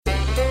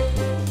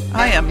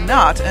I am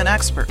not an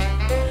expert.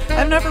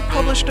 I've never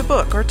published a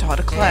book or taught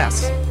a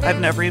class. I've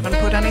never even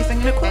put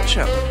anything in a quilt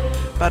show.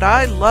 But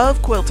I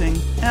love quilting,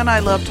 and I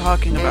love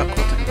talking about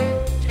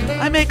quilting.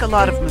 I make a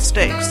lot of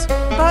mistakes,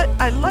 but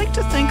I like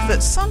to think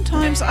that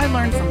sometimes I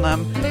learn from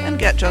them and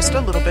get just a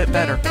little bit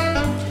better.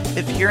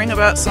 If hearing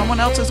about someone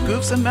else's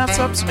goofs and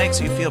mess-ups makes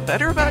you feel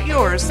better about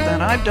yours,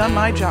 then I've done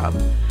my job.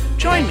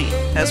 Join me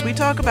as we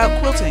talk about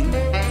quilting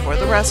for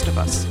the rest of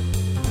us.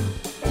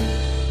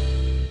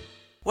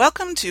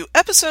 Welcome to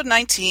episode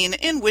 19,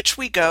 in which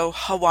we go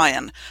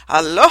Hawaiian.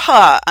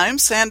 Aloha! I'm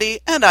Sandy,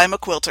 and I'm a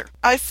quilter.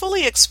 I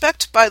fully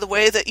expect, by the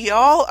way, that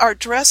y'all are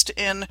dressed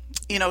in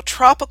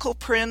tropical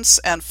prints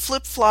and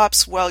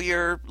flip-flops while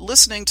you're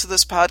listening to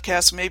this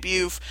podcast. Maybe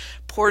you've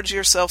poured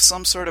yourself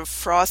some sort of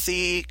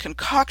frothy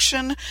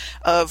concoction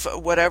of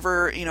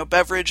whatever,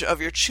 beverage of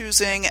your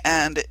choosing.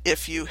 And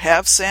if you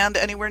have sand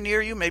anywhere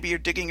near you, maybe you're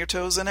digging your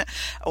toes in it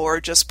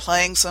or just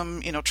playing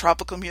some,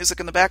 tropical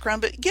music in the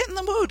background. But get in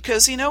the mood,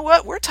 because you know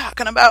what? We're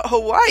talking about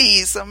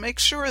Hawaii. So make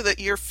sure that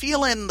you're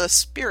feeling the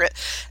spirit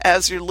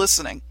as you're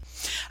listening.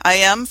 I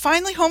am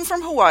finally home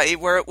from Hawaii,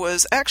 where it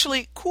was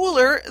actually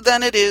cooler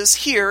than it is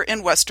here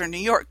in Western New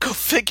York. Go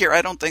figure,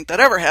 I don't think that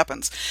ever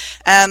happens.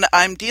 And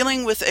I'm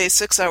dealing with a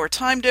 6-hour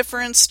time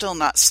difference, still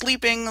not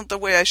sleeping the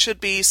way I should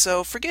be,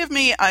 so forgive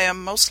me, I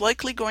am most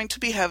likely going to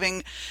be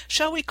having,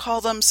 shall we call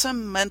them,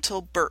 some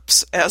mental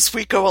burps as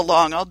we go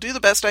along. I'll do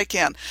the best I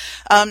can.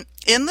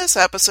 In this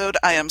episode,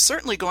 I am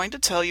certainly going to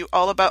tell you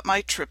all about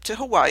my trip to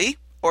Hawaii,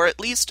 or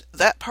at least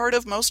that part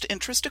of most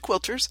interest to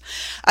quilters.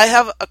 I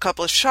have a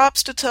couple of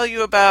shops to tell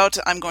you about.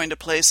 I'm going to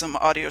play some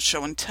audio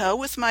show and tell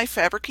with my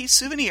Fabricy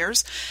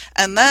souvenirs.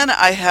 And then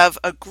I have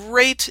a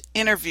great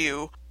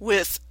interview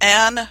with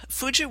Anne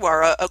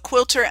Fujiwara, a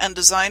quilter and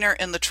designer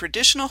in the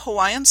traditional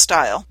Hawaiian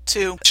style,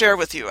 to share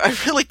with you. I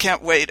really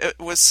can't wait. It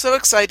was so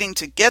exciting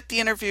to get the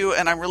interview,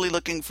 and I'm really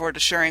looking forward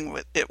to sharing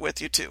it with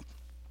you too.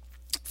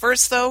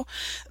 First, though,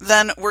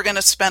 then we're going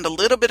to spend a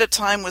little bit of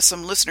time with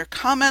some listener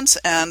comments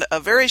and a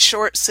very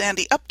short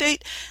Sandy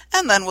update,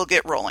 and then we'll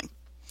get rolling.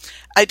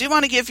 I do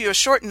want to give you a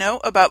short note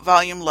about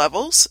volume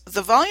levels.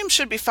 The volume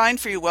should be fine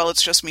for you while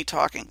it's just me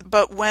talking,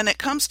 but when it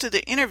comes to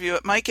the interview,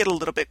 it might get a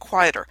little bit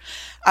quieter.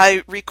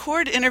 I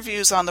record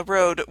interviews on the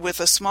road with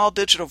a small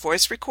digital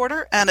voice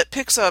recorder, and it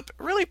picks up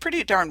really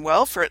pretty darn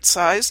well for its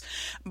size,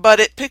 but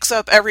it picks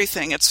up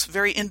everything. It's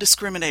very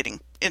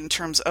indiscriminating in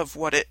terms of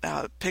what it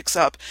picks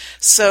up.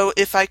 So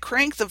if I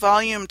crank the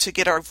volume to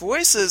get our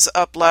voices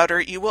up louder,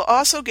 you will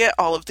also get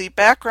all of the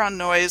background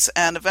noise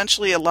and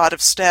eventually a lot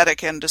of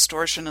static and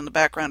distortion in the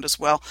background as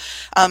well.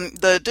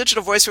 The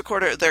digital voice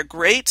recorder, they're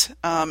great.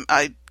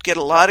 I get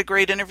a lot of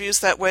great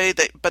interviews that way,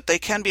 but they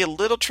can be a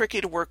little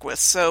tricky to work with.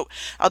 So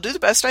I'll do the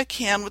best I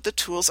can with the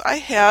tools I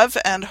have,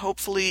 and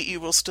hopefully you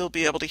will still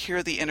be able to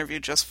hear the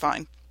interview just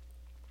fine.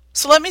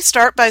 So let me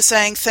start by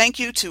saying thank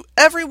you to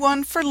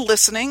everyone for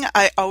listening.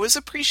 I always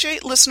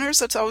appreciate listeners.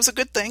 That's always a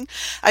good thing.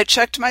 I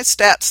checked my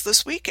stats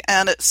this week,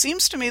 and it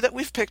seems to me that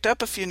we've picked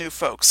up a few new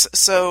folks.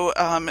 So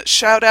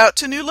shout out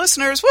to new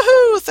listeners.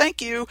 Woohoo!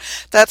 Thank you.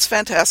 That's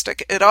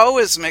fantastic. It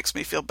always makes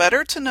me feel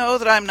better to know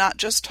that I'm not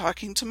just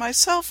talking to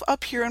myself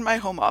up here in my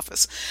home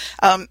office.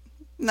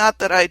 Not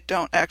that I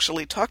don't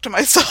actually talk to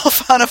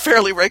myself on a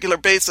fairly regular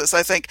basis.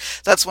 I think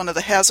that's one of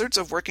the hazards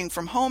of working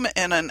from home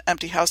in an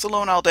empty house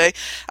alone all day.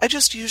 I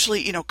just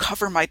usually,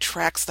 cover my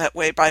tracks that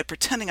way by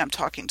pretending I'm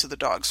talking to the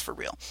dogs for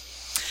real.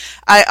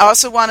 I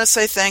also want to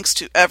say thanks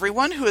to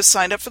everyone who has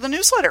signed up for the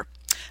newsletter.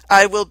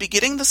 I will be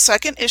getting the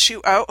second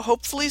issue out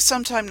hopefully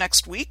sometime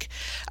next week.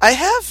 I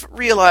have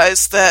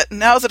realized that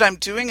now that I'm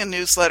doing a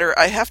newsletter,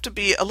 I have to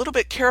be a little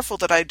bit careful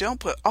that I don't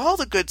put all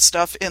the good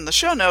stuff in the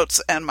show notes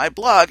and my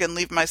blog and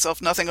leave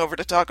myself nothing over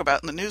to talk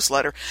about in the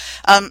newsletter.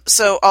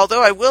 So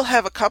although I will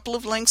have a couple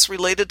of links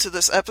related to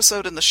this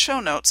episode in the show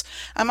notes,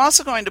 I'm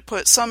also going to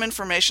put some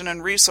information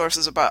and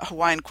resources about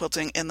Hawaiian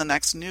quilting in the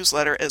next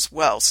newsletter as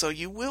well. So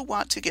you will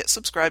want to get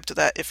subscribed to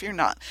that if you're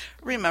not.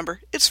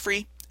 Remember, it's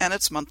free and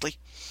it's monthly.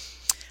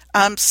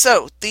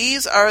 So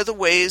these are the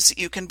ways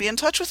you can be in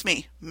touch with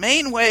me.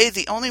 Main way,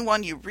 the only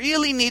one you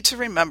really need to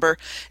remember,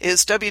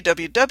 is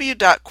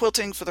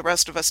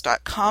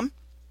www.quiltingfortherestofus.com.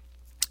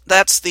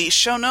 That's the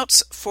show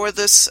notes for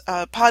this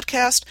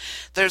podcast.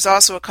 There's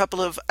also a couple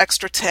of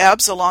extra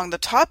tabs along the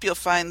top. You'll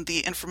find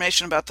the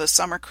information about the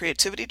Summer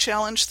Creativity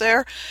Challenge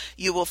there.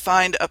 You will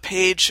find a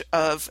page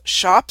of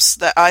shops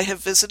that I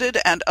have visited,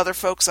 and other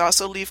folks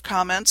also leave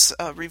comments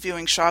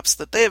reviewing shops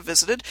that they have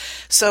visited.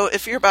 So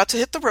if you're about to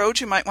hit the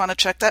road, you might want to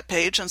check that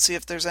page and see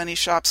if there's any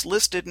shops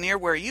listed near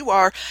where you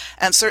are.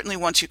 And certainly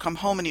once you come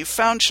home and you've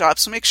found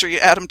shops, make sure you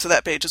add them to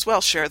that page as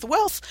well. Share the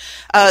wealth.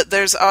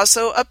 There's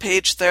also a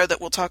page there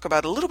that we'll talk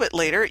about a little bit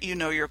later. You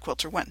know you're a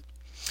quilter when.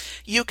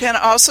 You can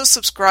also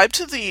subscribe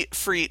to the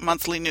free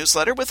monthly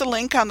newsletter with a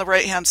link on the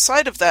right-hand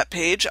side of that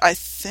page. I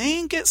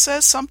think it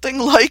says something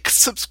like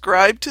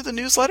subscribe to the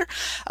newsletter.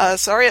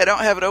 Sorry, I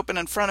don't have it open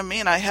in front of me,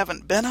 and I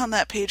haven't been on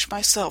that page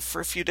myself for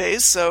a few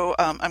days, so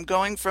I'm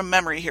going from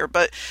memory here.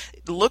 But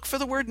look for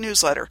the word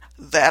newsletter.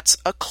 That's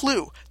a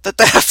clue that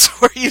that's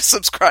where you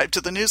subscribe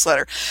to the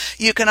newsletter.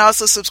 You can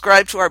also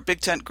subscribe to our Big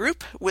Tent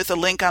group with a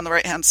link on the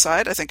right-hand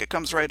side. I think it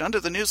comes right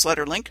under the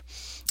newsletter link.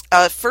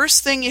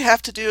 First thing you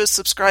have to do is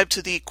subscribe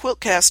to the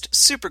Quiltcast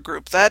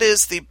supergroup. That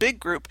is the big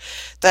group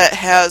that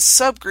has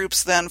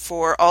subgroups then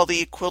for all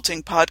the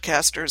quilting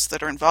podcasters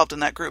that are involved in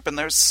that group. And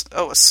there's,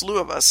 a slew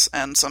of us,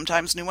 and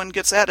sometimes new one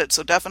gets added.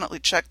 So definitely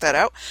check that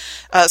out.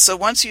 So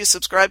once you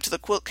subscribe to the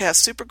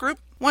Quiltcast supergroup,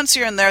 once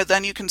you're in there,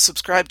 then you can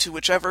subscribe to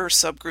whichever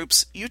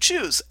subgroups you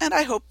choose. And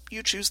I hope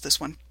you choose this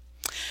one.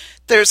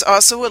 There's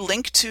also a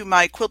link to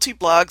my Quilty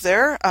blog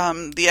there.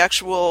 The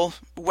actual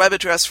web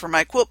address for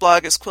my quilt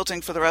blog is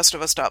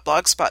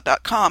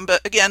quiltingfortherestofus.blogspot.com.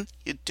 But again,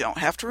 you don't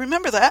have to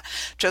remember that.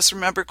 Just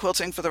remember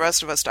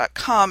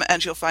quiltingfortherestofus.com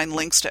and you'll find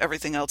links to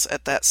everything else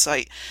at that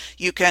site.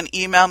 You can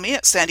email me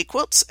at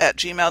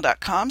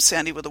sandyquilts@gmail.com,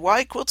 Sandy with a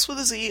Y, quilts with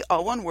a Z,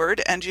 all one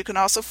word. And you can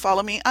also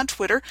follow me on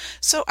Twitter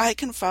so I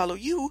can follow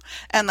you.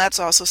 And that's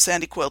also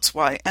Sandy Quilts,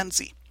 Y and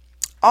Z.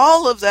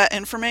 All of that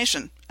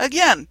information,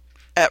 again,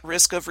 at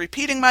risk of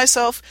repeating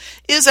myself,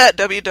 is at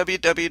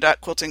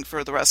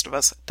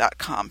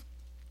www.quiltingfortherestofus.com.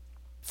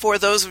 For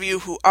those of you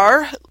who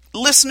are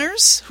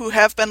listeners, who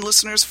have been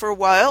listeners for a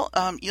while,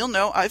 you'll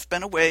know I've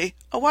been away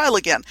a while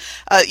again.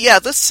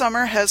 This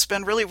summer has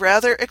been really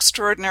rather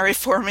extraordinary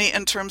for me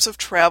in terms of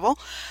travel.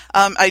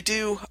 I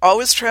do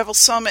always travel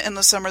some in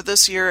the summer.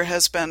 This year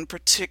has been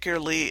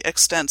particularly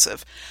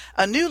extensive.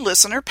 A new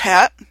listener,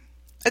 Pat,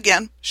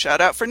 again,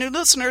 shout out for new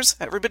listeners.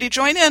 Everybody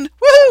join in.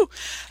 Woohoo!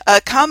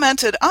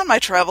 Commented on my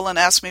travel and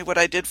asked me what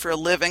I did for a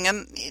living.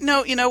 And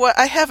you know what?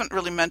 I haven't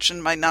really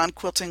mentioned my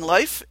non-quilting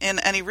life in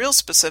any real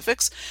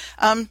specifics.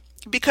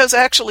 Because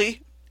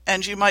actually,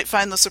 and you might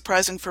find this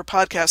surprising for a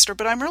podcaster,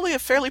 but I'm really a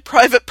fairly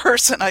private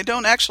person. I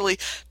don't actually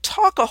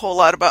talk a whole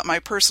lot about my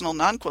personal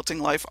non-quilting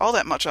life all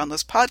that much on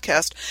this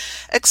podcast,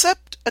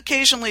 except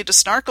occasionally to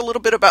snark a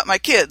little bit about my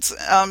kids,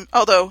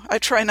 although I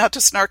try not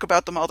to snark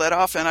about them all that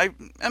often. I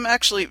am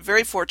actually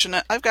very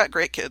fortunate. I've got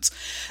great kids.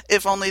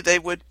 If only they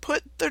would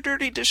put their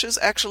dirty dishes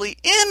actually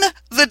in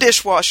the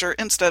dishwasher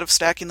instead of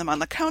stacking them on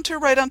the counter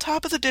right on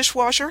top of the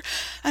dishwasher.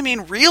 I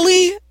mean,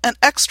 really? An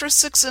extra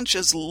 6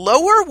 inches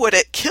lower? Would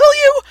it kill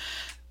you?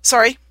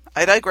 Sorry,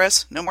 I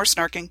digress. No more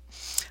snarking.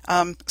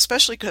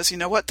 Especially because, you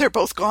know what, they're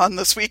both gone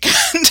this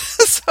weekend,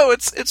 so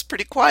it's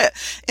pretty quiet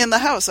in the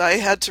house. I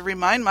had to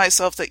remind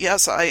myself that,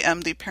 yes, I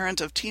am the parent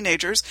of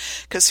teenagers,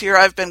 because here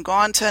I've been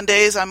gone 10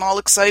 days. I'm all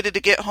excited to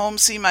get home,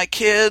 see my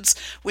kids.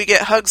 We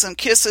get hugs and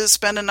kisses,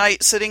 spend a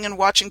night sitting and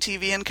watching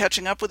TV and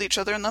catching up with each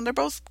other, and then they're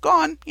both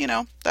gone. You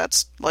know,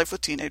 that's life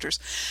with teenagers.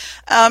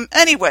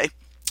 Anyway.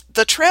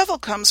 The travel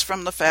comes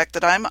from the fact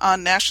that I'm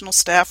on national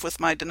staff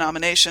with my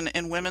denomination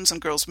in women's and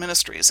girls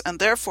ministries, and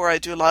therefore I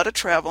do a lot of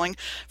traveling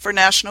for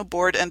national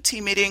board and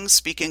team meetings,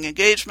 speaking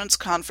engagements,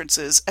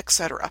 conferences,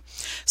 etc.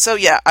 So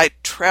yeah, I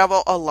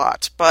travel a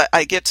lot, but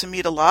I get to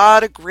meet a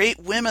lot of great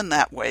women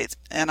that way,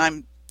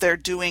 and they're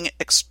doing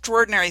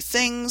extraordinary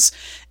things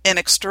in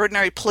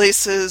extraordinary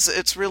places.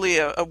 It's really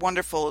a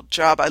wonderful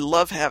job. I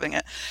love having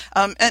it.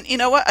 And you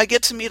know what? I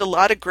get to meet a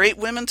lot of great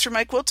women through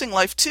my quilting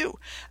life too.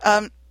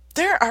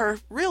 There are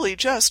really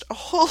just a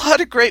whole lot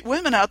of great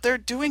women out there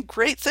doing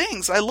great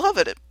things. I love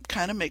it. It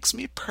kind of makes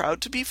me proud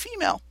to be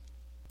female.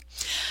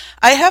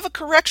 I have a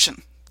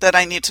correction that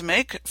I need to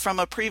make from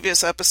a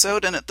previous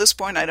episode, and at this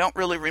point I don't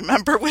really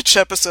remember which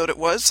episode it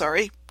was.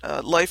 Sorry.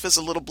 Life is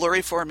a little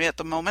blurry for me at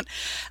the moment.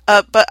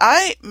 But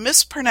I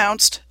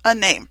mispronounced a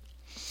name.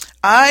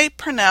 I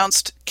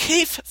pronounced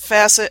Cafe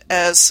Facet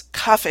as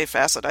Cafe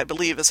Facet, I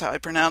believe is how I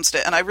pronounced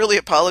it, and I really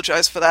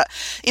apologize for that.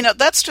 You know,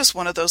 that's just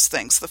one of those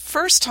things. The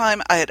first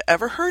time I had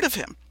ever heard of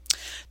him,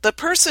 the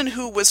person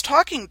who was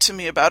talking to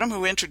me about him,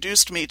 who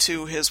introduced me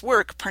to his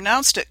work,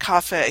 pronounced it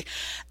cafe,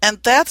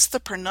 and that's the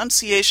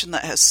pronunciation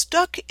that has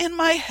stuck in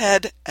my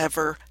head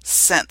ever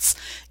since.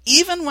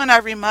 Even when I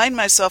remind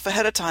myself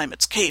ahead of time,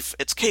 it's Cafe,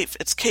 it's Cafe,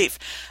 it's Cafe,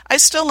 I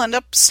still end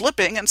up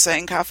slipping and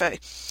saying cafe.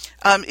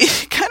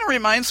 It kind of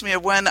reminds me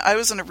of when I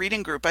was in a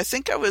reading group. I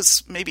think I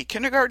was maybe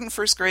kindergarten,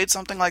 first grade,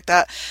 something like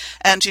that.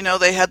 And, you know,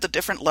 they had the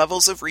different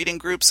levels of reading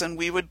groups, and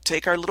we would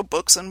take our little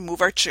books and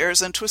move our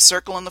chairs into a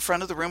circle in the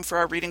front of the room for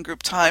our reading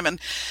group time. And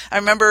I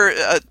remember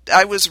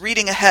I was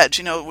reading ahead.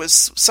 You know, it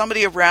was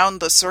somebody around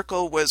the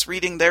circle was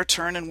reading their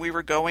turn, and we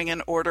were going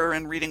in order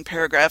and reading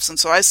paragraphs. And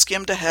so I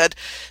skimmed ahead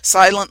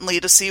silently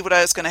to see what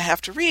I was going to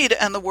have to read,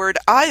 and the word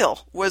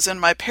aisle was in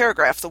my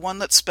paragraph, the one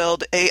that's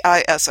spelled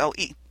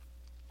A-I-S-L-E.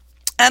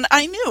 And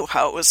I knew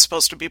how it was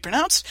supposed to be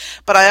pronounced,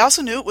 but I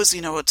also knew it was,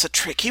 you know, it's a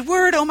tricky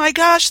word. Oh my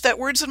gosh, that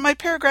word's in my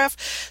paragraph.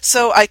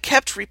 So I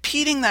kept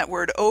repeating that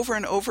word over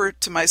and over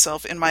to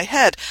myself in my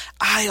head.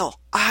 Aisle,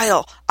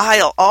 aisle,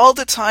 aisle, all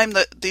the time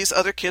that these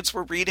other kids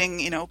were reading,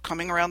 you know,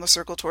 coming around the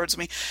circle towards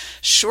me.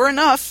 Sure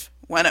enough,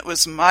 when it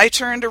was my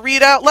turn to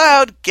read out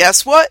loud,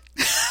 guess what?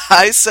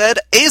 I said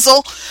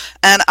Azel,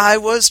 and I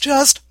was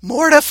just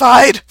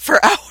mortified for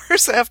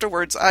hours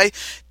afterwards. I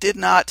did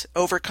not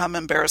overcome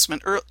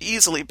embarrassment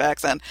easily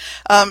back then.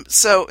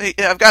 So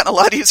I've gotten a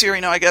lot easier.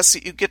 I guess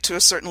you get to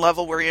a certain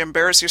level where you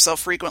embarrass yourself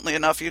frequently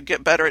enough, you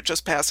get better at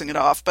just passing it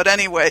off. But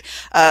anyway,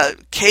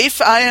 Kaif,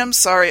 I am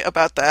sorry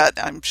about that.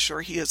 I'm sure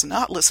he is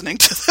not listening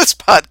to this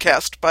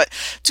podcast, but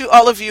to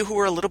all of you who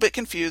are a little bit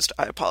confused,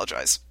 I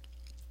apologize.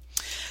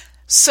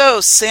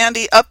 So,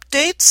 Sandy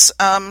updates.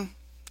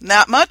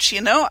 Not much,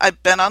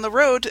 I've been on the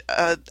road.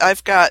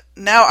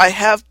 I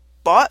have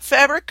bought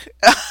fabric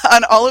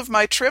on all of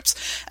my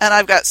trips, and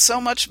I've got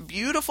so much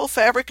beautiful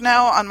fabric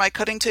now on my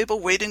cutting table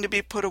waiting to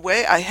be put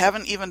away. I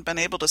haven't even been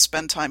able to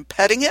spend time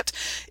petting it.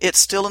 It's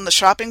still in the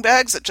shopping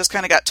bags. It just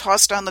kind of got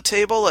tossed on the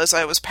table as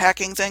I was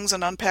packing things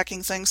and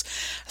unpacking things.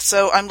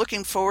 So I'm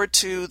looking forward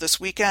to this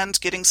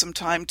weekend getting some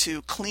time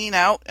to clean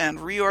out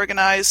and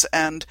reorganize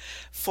and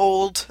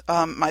fold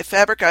my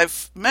fabric.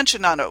 I've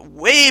mentioned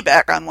way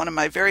back on one of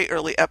my very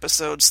early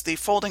episodes the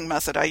folding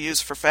method I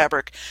use for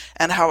fabric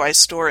and how I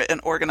store it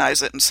and organize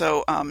it. And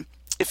so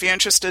if you're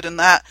interested in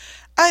that,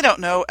 I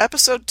don't know,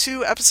 episode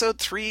 2, episode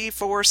 3,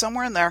 4,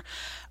 somewhere in there.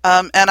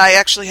 And I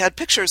actually had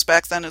pictures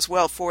back then as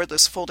well for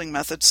this folding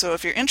method. So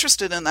if you're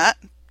interested in that,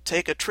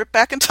 take a trip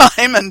back in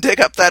time and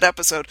dig up that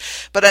episode.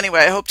 But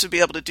anyway, I hope to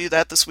be able to do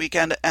that this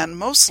weekend. And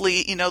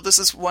mostly, this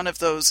is one of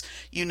those,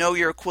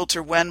 you're a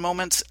quilter when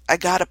moments. I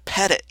gotta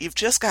pet it. You've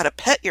just gotta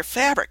pet your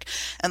fabric.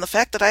 And the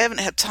fact that I haven't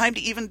had time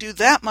to even do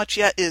that much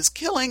yet is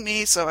killing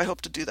me. So I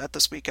hope to do that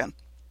this weekend.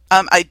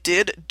 I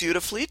did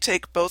dutifully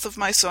take both of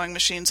my sewing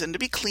machines in to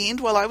be cleaned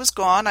while I was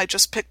gone. I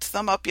just picked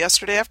them up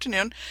yesterday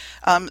afternoon.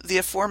 The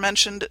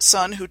aforementioned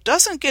son, who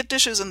doesn't get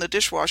dishes in the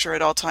dishwasher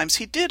at all times,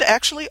 he did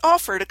actually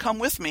offer to come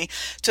with me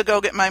to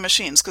go get my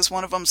machines because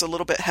one of them's a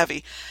little bit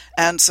heavy.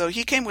 And so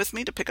he came with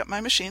me to pick up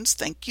my machines.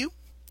 Thank you.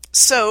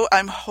 So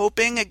I'm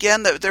hoping,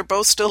 again, that they're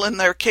both still in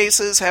their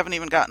cases, haven't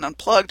even gotten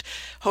unplugged.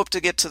 Hope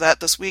to get to that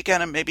this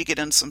weekend and maybe get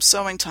in some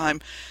sewing time.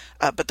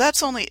 But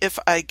that's only if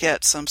I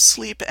get some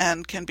sleep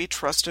and can be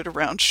trusted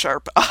around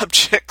sharp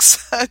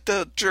objects.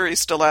 The jury's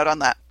still out on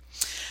that.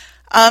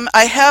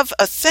 I have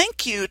a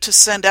thank you to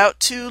send out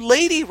to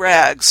Lady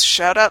Rags.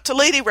 Shout out to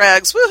Lady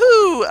Rags.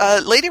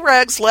 Woohoo! Lady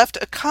Rags left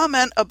a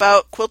comment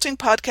about quilting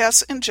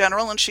podcasts in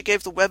general, and she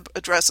gave the web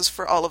addresses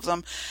for all of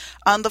them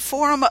on the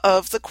forum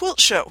of the Quilt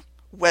Show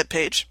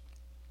webpage.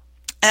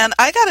 And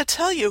I gotta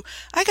tell you,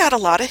 I got a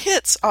lot of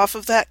hits off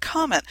of that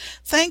comment.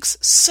 Thanks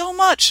so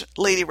much,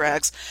 Lady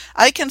Rags.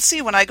 I can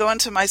see when I go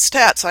into my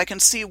stats, I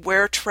can see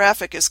where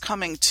traffic is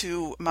coming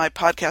to my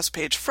podcast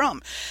page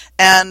from.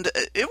 And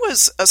it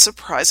was a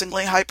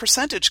surprisingly high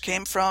percentage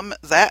came from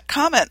that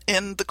comment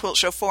in the Quilt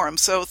Show forum.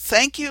 So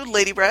thank you,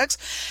 Lady Rags.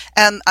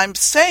 And I'm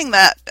saying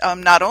that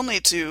not only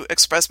to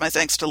express my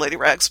thanks to Lady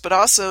Rags, but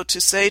also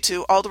to say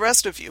to all the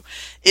rest of you,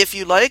 if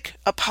you like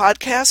a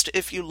podcast,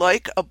 if you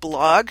like a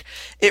blog,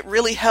 it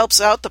really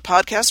helps out the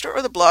podcaster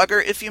or the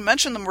blogger if you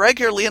mention them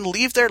regularly and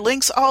leave their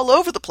links all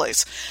over the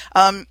place.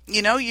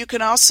 You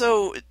can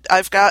also,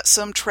 I've got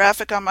some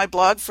traffic on my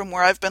blog from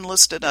where I've been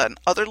listed on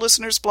other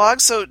listeners'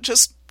 blogs, so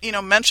just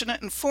mention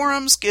it in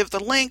forums, give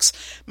the links,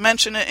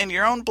 mention it in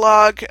your own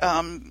blog,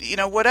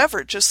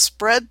 whatever. Just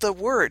spread the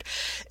word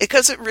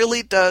because it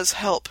really does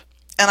help.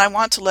 And I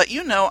want to let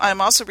you know I'm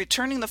also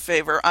returning the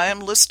favor. I am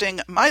listing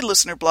my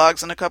listener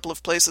blogs in a couple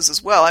of places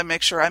as well. I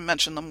make sure I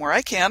mention them where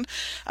I can.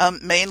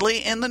 Mainly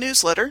in the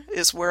newsletter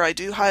is where I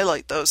do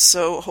highlight those.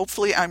 So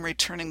hopefully I'm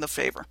returning the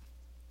favor.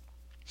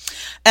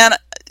 And,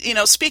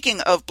 speaking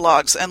of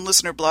blogs and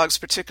listener blogs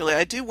particularly,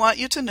 I do want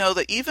you to know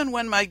that even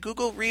when my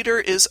Google Reader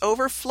is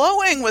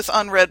overflowing with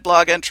unread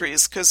blog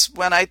entries, because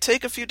when I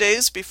take a few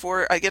days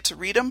before I get to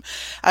read them,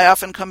 I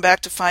often come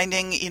back to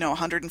finding,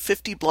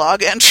 150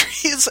 blog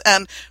entries,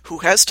 and who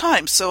has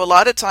time? So a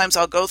lot of times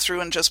I'll go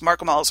through and just mark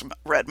them all as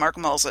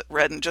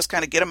read, and just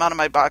kind of get them out of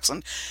my box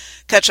and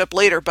catch up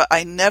later, but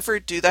I never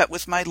do that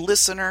with my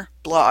listener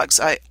blogs.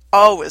 I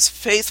always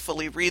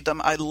faithfully read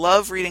them. I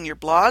love reading your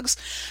blogs.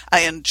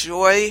 I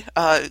enjoy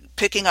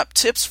picking up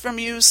tips from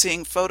you,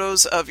 seeing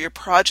photos of your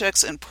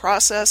projects in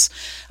process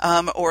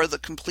or the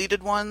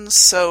completed ones.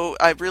 So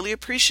I really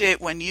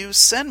appreciate when you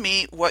send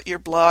me what your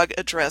blog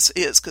address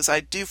is because I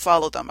do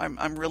follow them.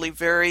 I'm really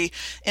very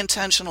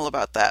intentional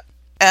about that.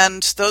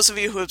 And those of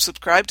you who have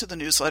subscribed to the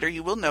newsletter,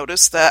 you will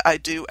notice that I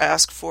do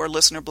ask for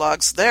listener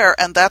blogs there,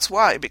 and that's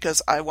why,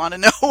 because I want to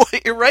know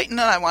what you're writing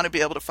and I want to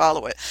be able to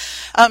follow it.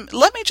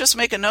 Let me just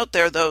make a note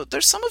there, though.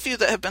 There's some of you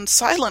that have been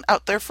silent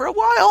out there for a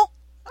while.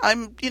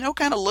 I'm,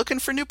 kind of looking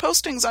for new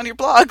postings on your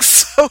blogs.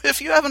 So if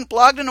you haven't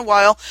blogged in a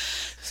while,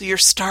 you're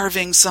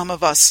starving some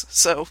of us.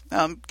 So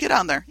get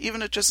on there,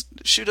 even to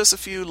just shoot us a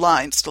few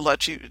lines to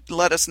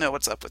let us know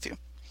what's up with you.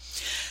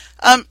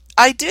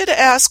 I did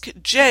ask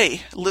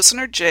Jay,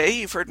 listener Jay,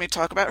 you've heard me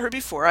talk about her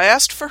before. I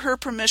asked for her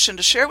permission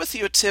to share with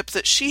you a tip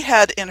that she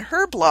had in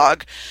her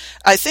blog.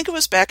 I think it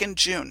was back in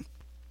June.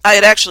 I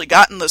had actually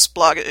gotten this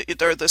blog,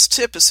 or this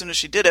tip as soon as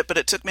she did it, but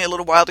it took me a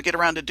little while to get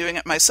around to doing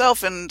it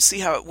myself and see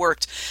how it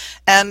worked.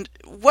 And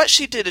what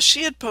she did is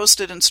she had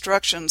posted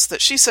instructions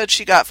that she said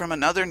she got from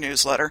another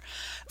newsletter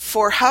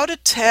for how to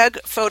tag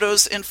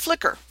photos in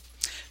Flickr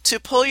to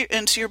pull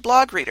into your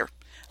blog reader.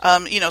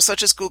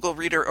 Such as Google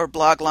Reader or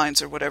blog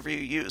lines or whatever you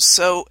use.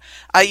 So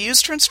I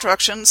used her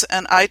instructions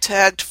and I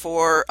tagged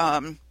for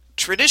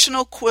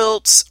traditional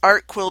quilts,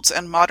 art quilts,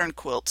 and modern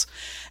quilts.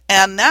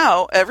 And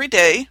now every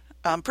day,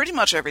 pretty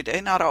much every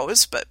day, not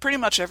always, but pretty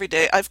much every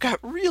day, I've got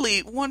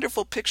really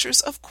wonderful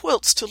pictures of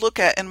quilts to look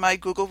at in my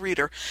Google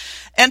Reader.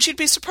 And you'd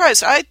be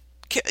surprised. I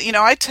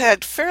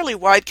tagged fairly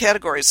wide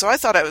categories, so I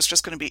thought I was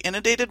just going to be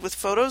inundated with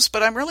photos,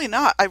 but I'm really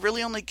not. I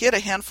really only get a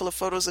handful of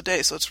photos a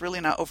day, so it's really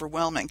not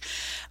overwhelming.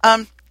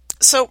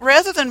 So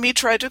rather than me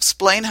try to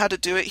explain how to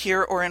do it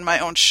here or in my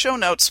own show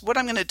notes, what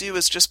I'm going to do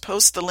is just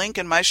post the link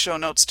in my show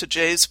notes to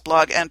Jay's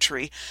blog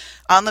entry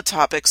on the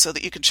topic so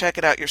that you can check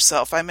it out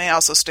yourself. I may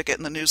also stick it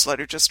in the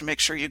newsletter just to make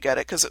sure you get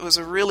it, because it was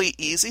a really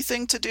easy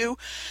thing to do,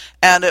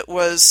 and it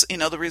was,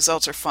 the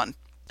results are fun.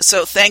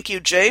 So thank you,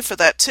 Jay, for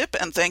that tip,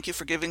 and thank you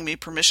for giving me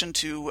permission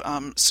to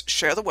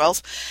share the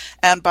wealth.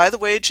 And by the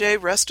way, Jay,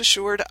 rest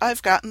assured,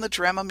 I've gotten the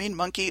Dramamine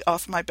monkey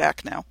off my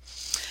back now.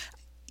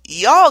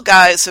 Y'all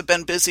guys have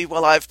been busy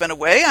while I've been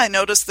away. I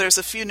noticed there's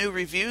a few new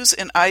reviews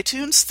in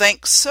iTunes.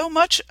 Thanks so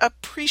much.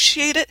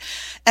 Appreciate it.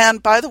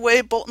 And by the way,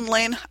 Bolton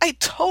Lane, I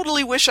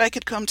totally wish I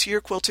could come to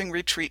your quilting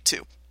retreat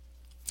too.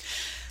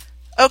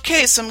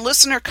 Okay, some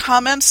listener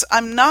comments.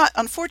 I'm not,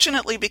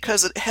 unfortunately,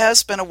 because it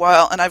has been a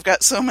while and I've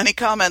got so many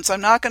comments,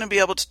 I'm not going to be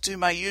able to do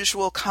my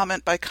usual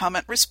comment by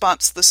comment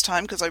response this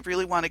time because I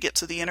really want to get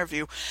to the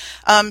interview.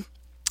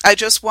 I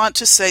just want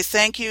to say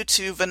thank you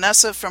to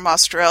Vanessa from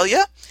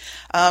Australia.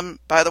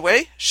 By the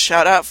way,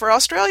 shout out for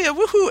Australia,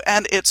 woohoo!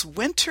 And it's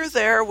winter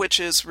there, which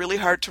is really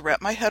hard to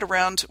wrap my head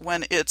around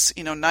when it's,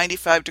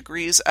 95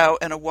 degrees out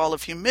and a wall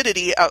of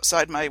humidity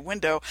outside my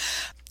window.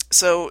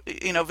 So,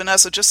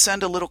 Vanessa, just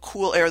send a little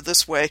cool air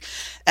this way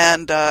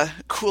and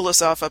cool us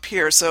off up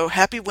here. So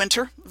happy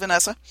winter,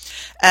 Vanessa.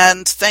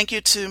 And thank you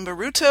to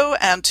Maruto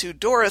and to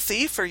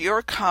Dorothy for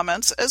your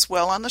comments as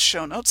well on the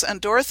show notes. And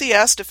Dorothy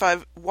asked if I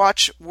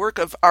watch work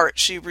of art.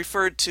 She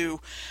referred to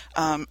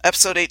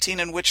episode 18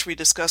 in which we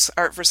discuss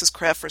art versus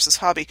craft versus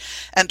hobby.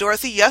 And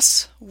Dorothy,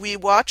 yes, we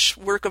watch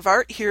work of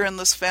art here in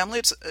this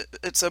family.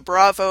 It's a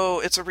Bravo,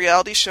 it's a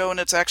reality show, and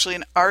it's actually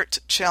an art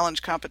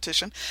challenge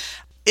competition.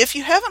 If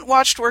you haven't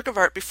watched work of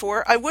art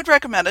before, I would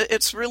recommend it.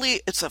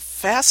 It's a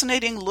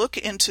fascinating look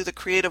into the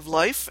creative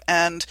life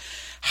and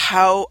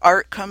how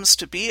art comes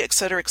to be,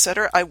 etc.,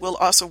 etc. I will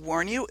also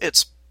warn you,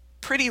 it's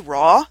pretty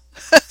raw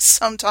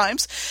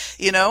sometimes.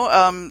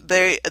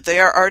 They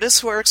are artists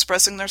who are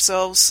expressing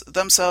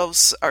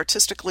themselves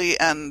artistically,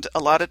 and a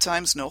lot of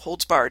times no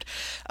holds barred.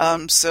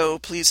 So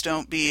please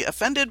don't be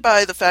offended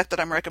by the fact that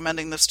I'm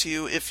recommending this to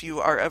you if you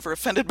are ever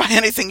offended by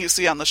anything you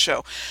see on the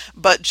show.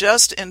 But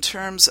just in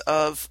terms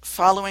of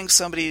following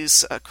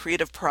somebody's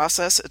creative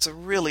process, it's a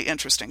really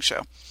interesting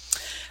show.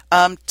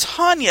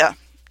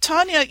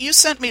 Tanya, you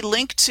sent me a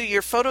link to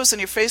your photos in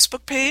your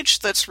Facebook page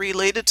that's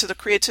related to the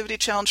Creativity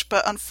Challenge,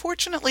 but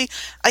unfortunately,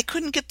 I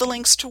couldn't get the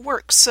links to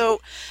work. So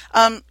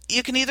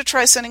you can either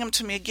try sending them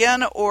to me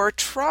again or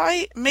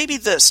try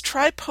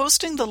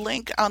posting the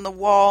link on the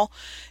wall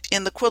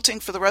in the Quilting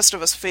for the Rest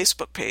of Us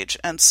Facebook page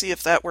and see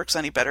if that works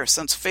any better,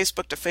 since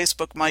Facebook to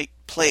Facebook might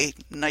play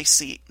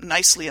nicely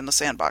in the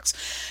sandbox.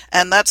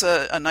 And that's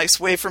a nice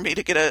way for me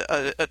to get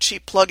a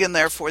cheap plug in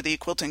there for the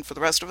Quilting for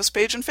the Rest of Us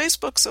page in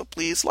Facebook, so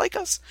please like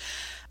us.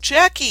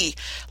 Jackie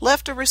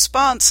left a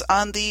response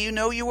on the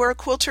You Are a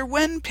Quilter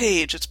When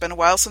page. It's been a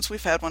while since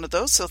we've had one of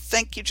those, so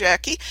thank you,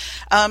 Jackie.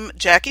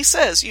 Jackie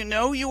says,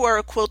 you are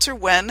a quilter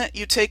when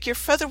you take your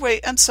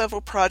featherweight and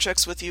several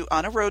projects with you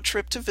on a road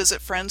trip to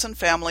visit friends and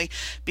family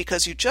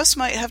because you just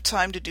might have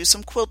time to do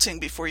some quilting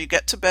before you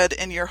get to bed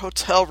in your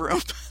hotel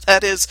room.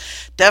 That is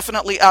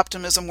definitely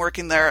optimism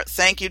working there.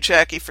 Thank you,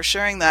 Jackie, for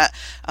sharing that.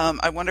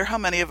 I wonder how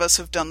many of us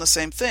have done the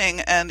same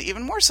thing, and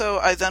even more so,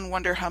 I then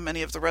wonder how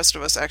many of the rest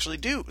of us actually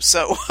do.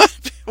 So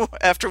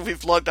after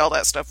we've lugged all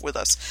that stuff with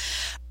us.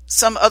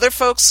 Some other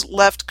folks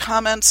left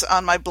comments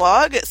on my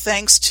blog,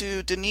 thanks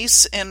to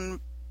Denise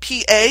in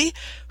PA,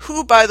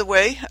 who, by the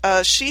way,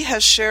 she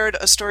has shared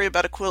a story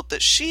about a quilt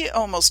that she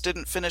almost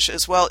didn't finish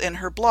as well in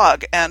her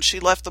blog, and she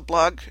left the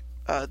blog,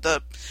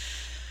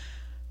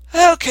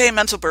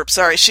 mental burp,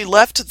 sorry. She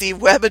left the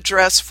web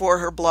address for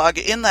her blog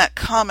in that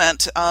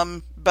comment,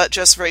 but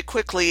just very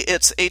quickly,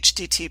 it's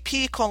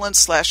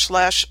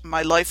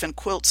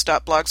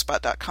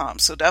http://mylifeinquilts.blogspot.com.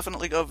 So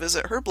definitely go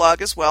visit her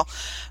blog as well,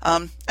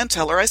 and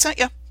tell her I sent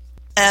you.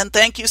 And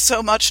thank you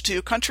so much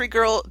to Country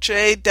Girl,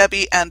 Jay,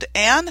 Debbie, and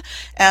Anne,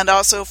 and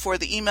also for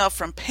the email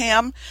from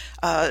Pam.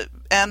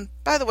 And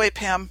by the way,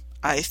 Pam,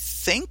 I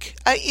think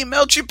I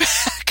emailed you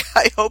back.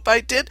 I hope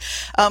I did.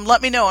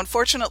 Let me know.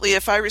 Unfortunately,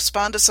 if I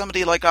respond to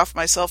somebody like off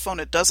my cell phone,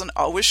 it doesn't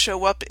always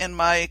show up in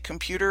my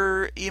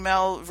computer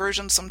email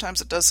version.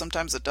 Sometimes it does,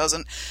 sometimes it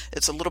doesn't.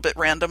 It's a little bit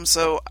random,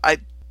 so I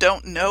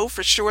don't know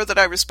for sure that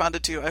I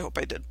responded to you. I hope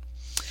I did.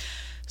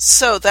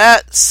 So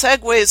that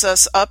segues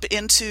us up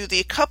into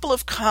the couple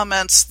of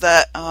comments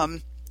that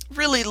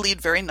really lead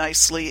very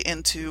nicely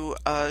into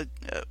an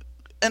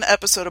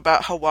episode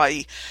about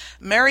Hawaii.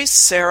 Mary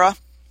Sarah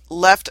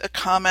left a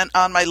comment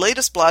on my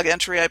latest blog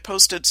entry. I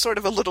posted sort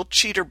of a little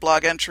cheater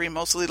blog entry,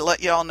 mostly to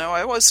let y'all know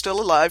I was still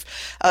alive,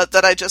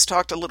 that I just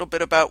talked a little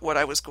bit about what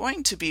I was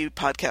going to be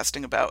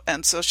podcasting about.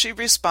 And so she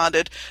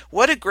responded,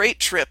 "What a great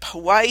trip,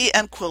 Hawaii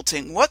and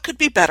quilting. What could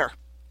be better?"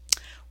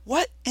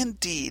 What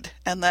indeed?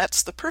 And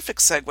that's the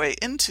perfect segue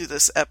into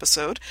this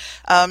episode.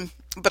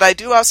 But I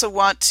do also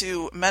want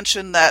to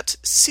mention that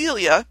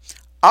Celia,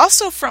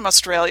 also from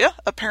Australia,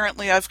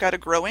 apparently I've got a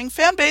growing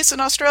fan base in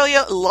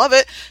Australia. Love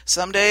it.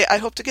 Someday I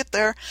hope to get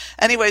there.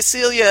 Anyway,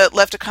 Celia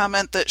left a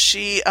comment that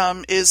she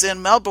is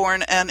in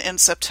Melbourne, and in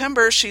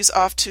September she's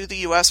off to the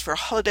US for a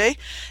holiday,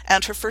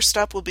 and her first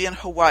stop will be in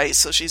Hawaii.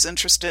 So she's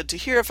interested to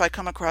hear if I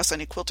come across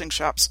any quilting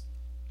shops.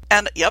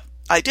 And yep,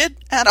 I did,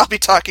 and I'll be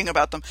talking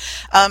about them.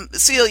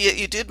 Celia,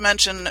 you did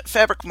mention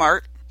Fabric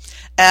Mart,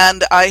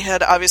 and I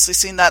had obviously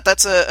seen that.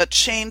 That's a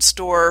chain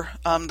store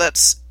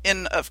that's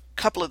in a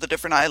couple of the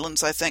different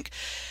islands, I think.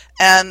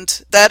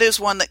 And that is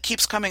one that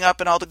keeps coming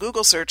up in all the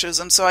Google searches.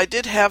 And so I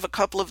did have a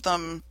couple of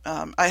them.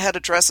 I had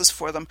addresses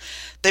for them.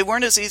 They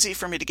weren't as easy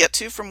for me to get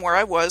to from where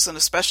I was, and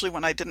especially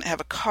when I didn't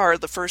have a car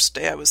the first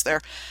day I was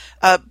there.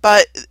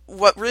 But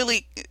what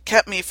really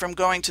kept me from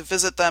going to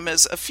visit them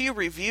is a few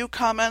review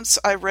comments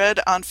I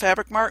read on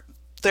Fabric Mart.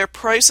 Their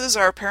prices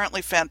are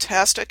apparently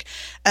fantastic,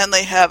 and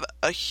they have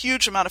a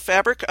huge amount of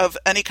fabric of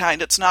any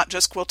kind. It's not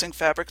just quilting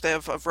fabric. They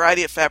have a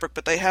variety of fabric,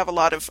 but they have a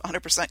lot of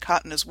 100%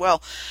 cotton as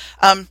well.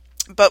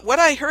 But what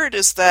I heard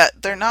is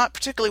that they're not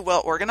particularly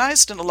well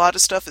organized, and a lot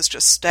of stuff is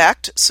just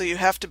stacked, so you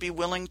have to be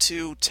willing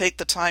to take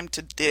the time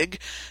to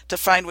dig to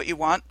find what you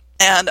want.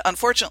 And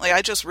unfortunately,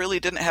 I just really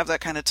didn't have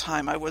that kind of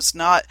time. I was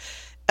not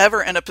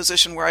ever in a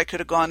position where I could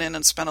have gone in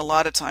and spent a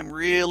lot of time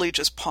really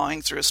just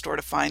pawing through a store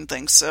to find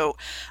things. So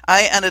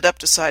I ended up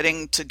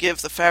deciding to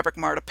give the Fabric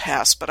Mart a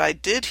pass. But I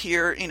did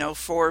hear,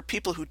 for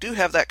people who do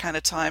have that kind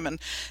of time and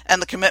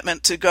the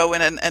commitment to go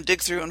in and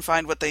dig through and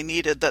find what they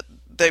needed, that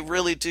they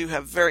really do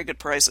have very good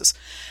prices.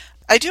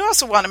 I do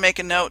also want to make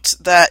a note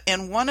that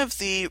in one of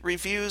the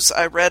reviews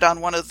I read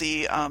on one of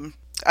the,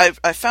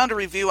 I found a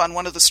review on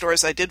one of the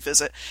stores I did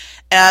visit,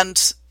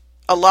 and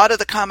a lot of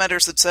the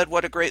commenters had said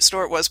what a great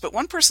store it was, but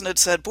one person had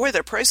said, boy,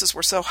 their prices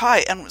were so high.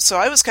 And so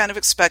I was kind of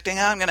expecting,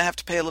 I'm going to have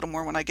to pay a little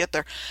more when I get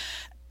there.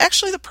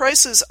 Actually, the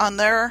prices on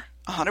their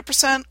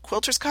 100%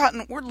 quilter's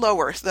cotton were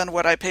lower than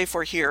what I pay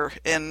for here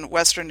in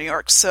Western New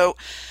York. So,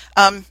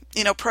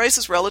 price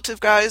is relative,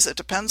 guys. It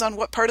depends on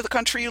what part of the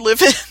country you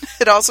live in.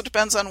 It also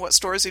depends on what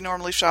stores you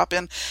normally shop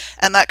in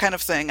and that kind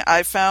of thing.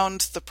 I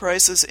found the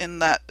prices in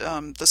that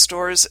the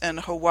stores in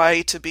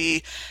Hawaii to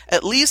be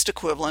at least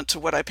equivalent to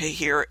what I pay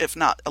here, if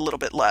not a little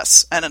bit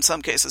less, and in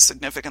some cases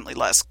significantly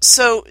less.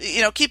 So,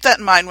 keep that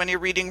in mind when you're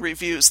reading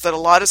reviews, that a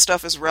lot of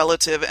stuff is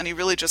relative, and you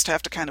really just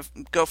have to kind of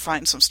go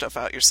find some stuff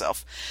out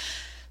yourself.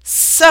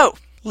 So,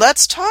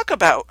 let's talk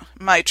about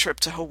my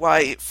trip to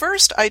Hawaii.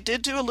 First, I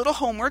did do a little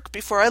homework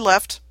before I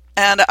left,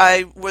 and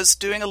I was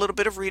doing a little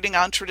bit of reading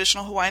on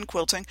traditional Hawaiian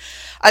quilting.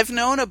 I've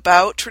known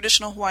about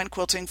traditional Hawaiian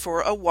quilting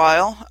for a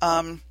while.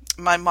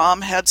 My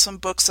mom had some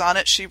books on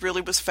it. She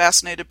really was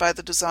fascinated by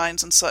the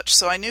designs and such.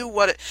 So I knew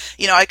what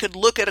I could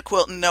look at a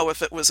quilt and know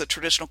if it was a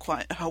traditional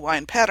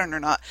Hawaiian pattern or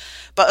not.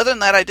 But other than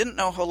that, I didn't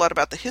know a whole lot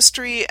about the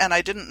history, and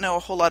I didn't know a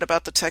whole lot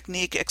about the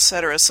technique,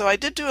 etc. So I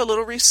did do a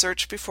little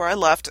research before I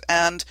left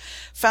and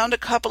found a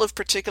couple of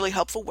particularly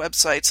helpful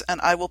websites,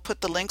 and I will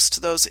put the links to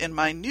those in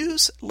my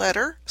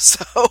newsletter.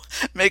 So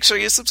make sure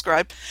you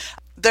subscribe.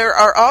 There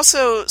are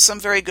also some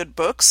very good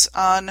books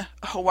on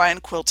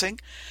Hawaiian quilting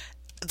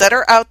that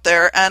are out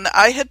there, and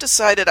I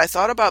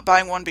thought about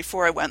buying one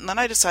before I went, and then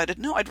I decided,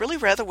 no, I'd really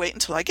rather wait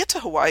until I get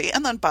to Hawaii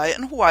and then buy it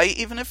in Hawaii,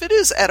 even if it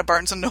is at a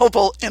Barnes &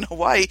 Noble in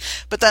Hawaii,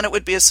 but then it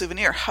would be a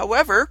souvenir.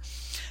 However,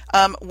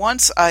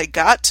 once I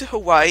got to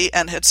Hawaii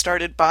and had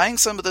started buying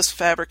some of this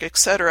fabric,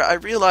 etc., I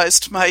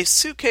realized my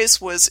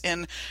suitcase was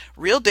in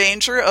real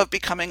danger of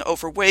becoming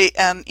overweight.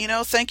 And,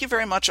 thank you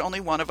very much. Only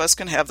one of us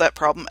can have that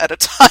problem at a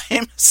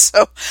time.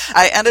 So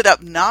I ended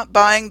up not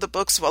buying the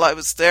books while I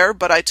was there,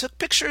 but I took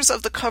pictures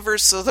of the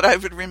covers so that I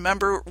would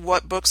remember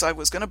what books I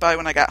was going to buy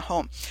when I got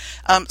home.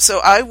 So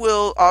I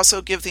will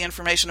also give the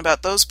information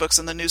about those books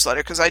in the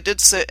newsletter, because I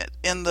did sit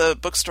in the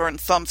bookstore and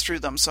thumb through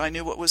them, so I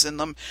knew what was in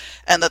them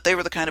and that they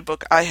were the kind of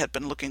book I had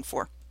been looking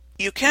for.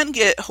 You can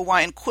get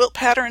Hawaiian quilt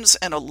patterns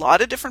in a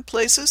lot of different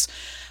places.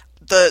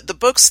 The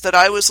books that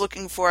I was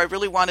looking for, I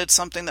really wanted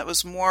something that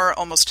was more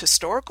almost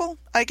historical,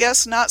 I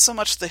guess, not so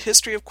much the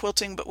history of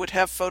quilting, but would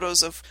have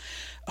photos of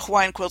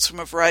Hawaiian quilts from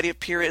a variety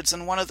of periods,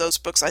 and one of those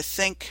books I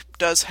think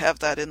does have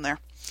that in there.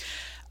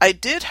 I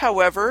did,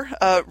 however,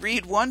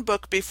 read one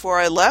book before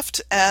I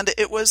left, and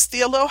it was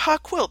The Aloha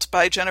Quilt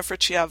by Jennifer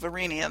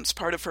Chiavarini, and it's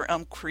part of her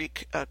Elm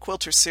Creek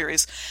Quilter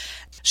series.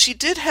 She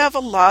did have a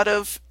lot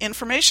of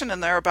information in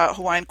there about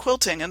Hawaiian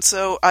quilting, and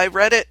so I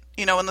read it,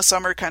 in the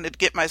summer, kind of to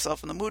get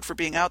myself in the mood for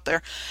being out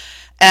there.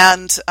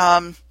 And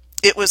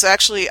It was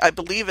actually, I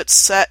believe it's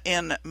set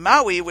in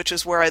Maui, which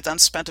is where I then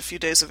spent a few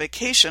days of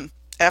vacation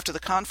after the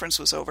conference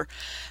was over.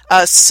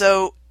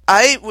 So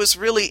I was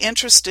really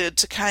interested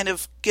to kind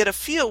of get a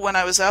feel when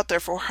I was out there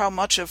for how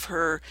much of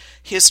her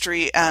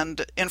history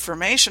and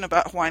information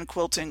about Hawaiian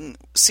quilting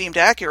seemed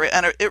accurate,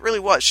 and it really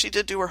was. She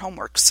did do her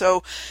homework.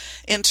 So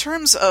in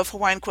terms of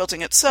Hawaiian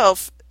quilting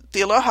itself,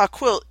 the Aloha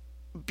Quilt,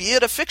 be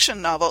it a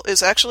fiction novel,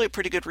 is actually a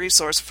pretty good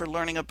resource for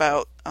learning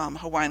about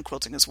Hawaiian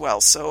quilting as well.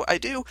 So I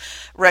do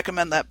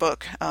recommend that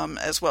book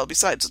as well.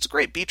 Besides, it's a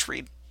great beach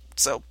read.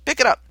 So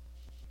pick it up.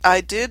 I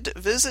did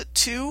visit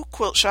 2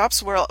 quilt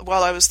shops while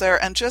I was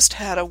there and just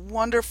had a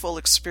wonderful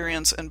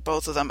experience in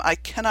both of them. I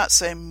cannot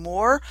say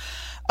more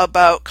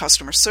about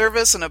customer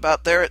service and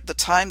about the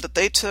time that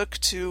they took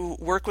to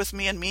work with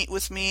me and meet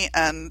with me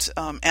and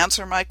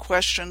answer my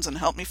questions and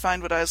help me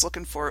find what I was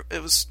looking for.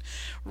 It was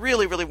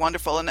really, really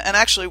wonderful. And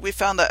actually, we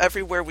found that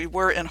everywhere we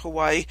were in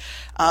Hawaii,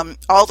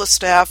 all the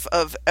staff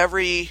of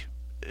every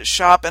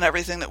shop and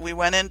everything that we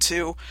went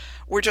into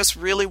were just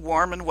really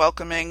warm and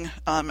welcoming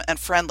and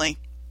friendly.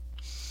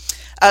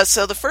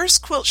 So the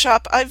first quilt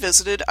shop I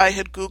visited, I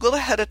had Googled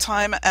ahead of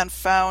time and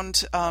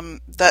found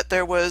that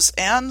there was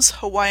Anne's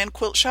Hawaiian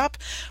Quilt Shop,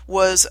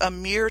 was a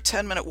mere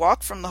 10-minute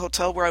walk from the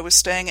hotel where I was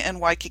staying in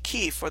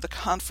Waikiki for the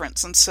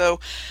conference. And so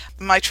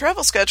my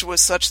travel schedule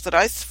was such that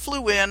I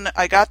flew in,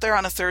 I got there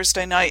on a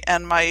Thursday night,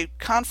 and my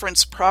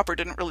conference proper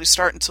didn't really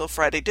start until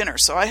Friday dinner.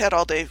 So I had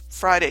all day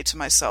Friday to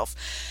myself.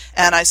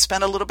 And I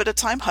spent a little bit of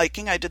time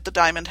hiking. I did the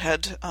Diamond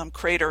Head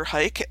crater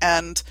hike,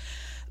 and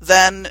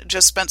then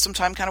just spent some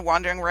time kind of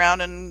wandering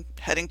around and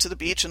heading to the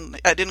beach. And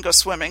I didn't go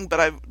swimming, but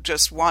I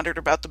just wandered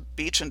about the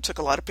beach and took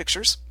a lot of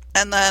pictures.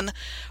 And then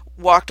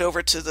walked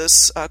over to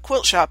this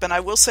quilt shop, and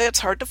I will say it's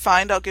hard to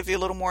find. I'll give you a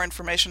little more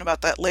information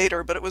about that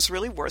later, but it was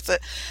really worth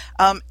it.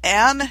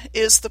 Anne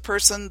is the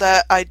person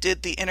that I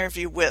did the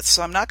interview with,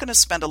 so I'm not going to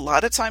spend a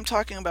lot of time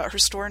talking about her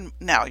store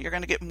now. You're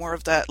going to get more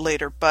of that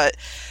later, but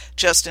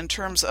just in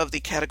terms of the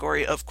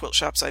category of quilt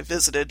shops I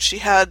visited, she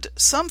had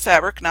some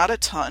fabric, not a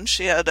ton.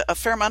 She had a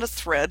fair amount of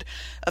thread,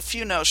 a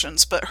few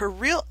notions, but her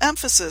real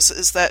emphasis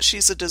is that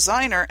she's a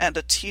designer and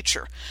a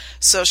teacher.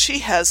 So she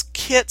has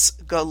kits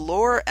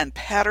galore and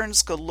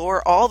patterns galore,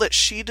 all that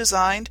she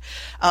designed,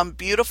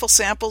 beautiful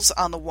samples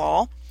on the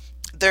wall.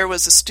 There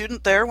was a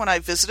student there when I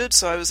visited,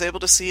 so I was able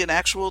to see an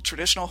actual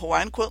traditional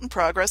Hawaiian quilt in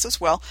progress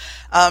as well.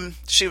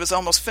 She was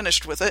almost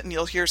finished with it, and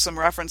you'll hear some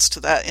reference to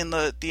that in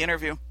the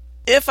interview.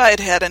 If I had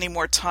had any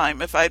more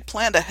time, if I had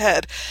planned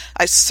ahead,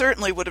 I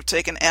certainly would have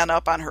taken Anne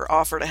up on her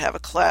offer to have a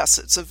class.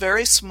 It's a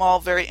very small,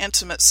 very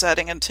intimate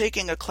setting, and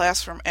taking a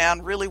class from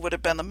Anne really would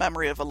have been the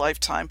memory of a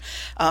lifetime.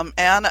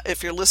 Anne,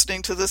 if you're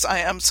listening to this, I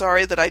am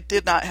sorry that I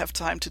did not have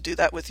time to do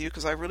that with you,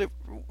 because I really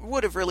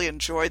would have really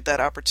enjoyed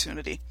that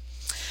opportunity.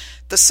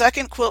 The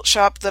second quilt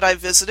shop that I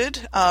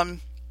visited,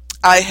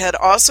 I had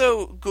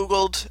also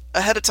Googled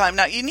ahead of time.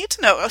 Now, you need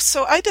to know,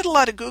 so I did a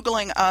lot of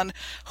Googling on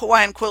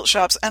Hawaiian quilt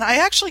shops, and I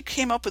actually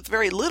came up with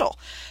very little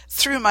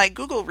through my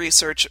Google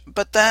research,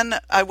 but then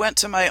I went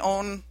to my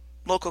own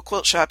local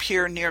quilt shop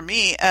here near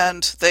me,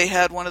 and they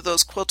had one of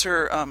those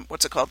quilter,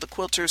 the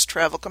Quilter's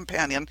Travel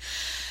Companion,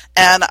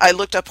 and I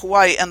looked up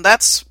Hawaii, and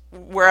that's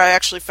where I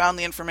actually found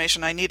the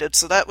information I needed.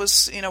 So that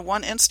was,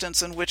 one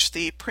instance in which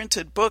the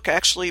printed book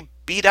actually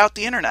beat out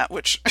the internet,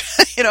 which,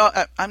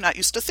 I'm not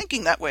used to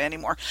thinking that way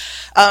anymore.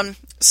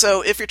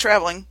 So if you're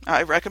traveling,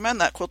 I recommend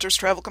that Quilter's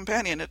Travel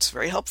Companion. It's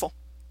very helpful.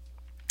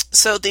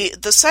 So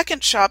the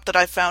second shop that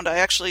I found,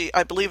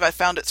 I believe I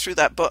found it through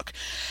that book,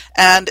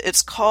 and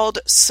it's called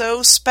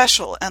So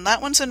Special, and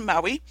that one's in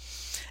Maui.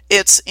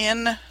 It's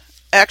in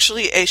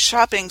actually a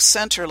shopping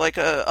center, like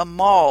a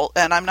mall,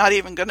 and I'm not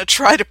even going to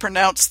try to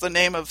pronounce the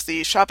name of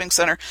the shopping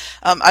center.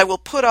 I will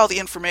put all the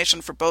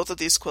information for both of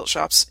these quilt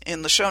shops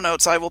in the show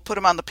notes. I will put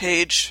them on the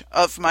page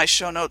of my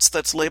show notes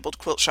that's labeled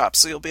quilt shops,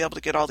 so you'll be able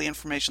to get all the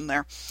information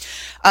there.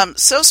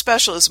 So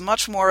Special is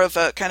much more of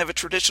a kind of a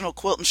traditional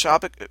quilt and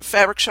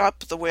fabric shop,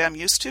 the way I'm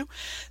used to.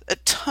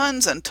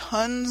 Tons and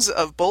tons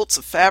of bolts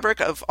of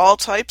fabric of all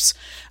types,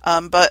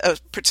 but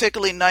a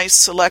particularly nice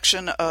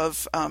selection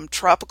of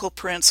tropical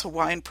prints,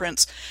 Hawaiian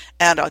prints,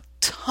 and a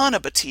ton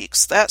of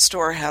batiks. That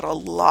store had a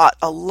lot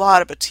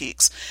of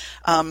batiks.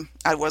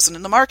 I wasn't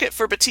in the market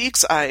for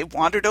batiks. I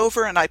wandered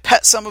over and I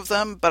pet some of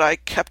them, but I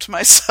kept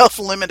myself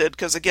limited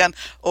because, again,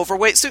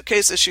 overweight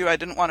suitcase issue, I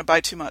didn't want to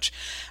buy too much.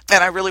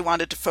 And I really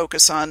wanted to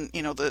focus on,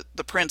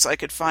 the prints I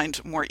could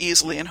find more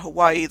easily in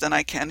Hawaii than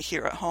I can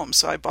here at home.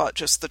 So I bought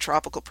just the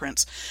tropical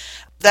prints.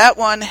 That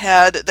one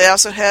they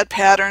also had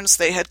patterns,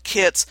 they had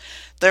kits.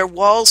 Their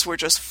walls were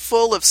just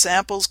full of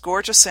samples,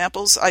 gorgeous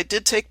samples. I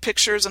did take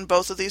pictures in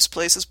both of these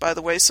places, by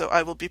the way, so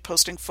I will be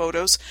posting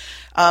photos.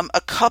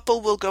 A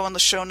couple will go in the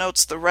show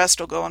notes, the rest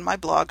will go on my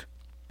blog.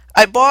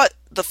 I bought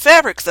the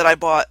fabric that I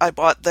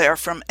bought there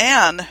from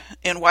Anne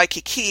in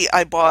Waikiki.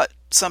 I bought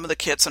some of the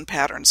kits and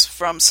patterns.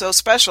 From So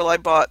Special, I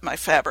bought my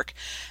fabric,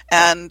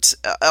 and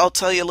I'll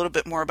tell you a little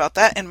bit more about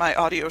that in my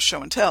audio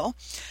show and tell.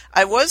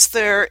 I was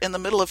there in the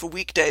middle of a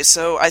weekday,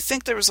 so I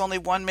think there was only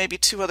one, maybe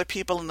two other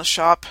people in the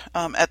shop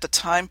at the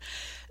time.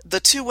 The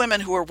two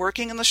women who were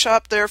working in the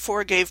shop,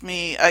 therefore,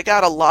 I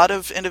got a lot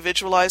of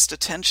individualized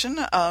attention.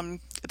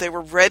 They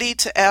were ready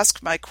to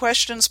ask my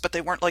questions, but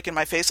they weren't like in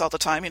my face all the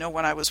time,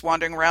 when I was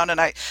wandering around.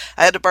 And I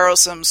had to borrow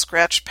some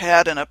scratch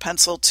pad and a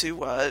pencil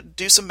to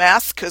do some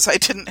math because I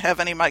didn't have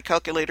any of my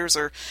calculators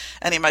or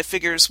any of my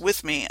figures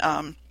with me.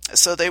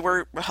 So they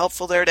were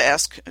helpful there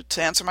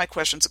to answer my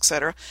questions,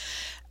 etc.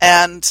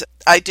 And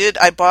I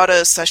bought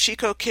a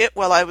sashiko kit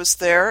while I was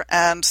there,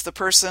 and the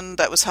person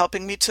that was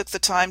helping me took the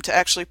time to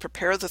actually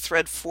prepare the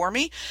thread for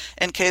me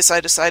in case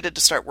I decided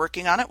to start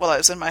working on it while I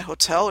was in my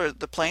hotel or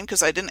the plane,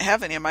 because I didn't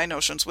have any of my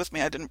notions with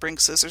me. I didn't bring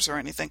scissors or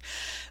anything.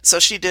 So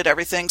she did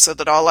everything so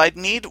that all I'd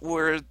need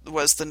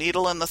was the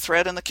needle and the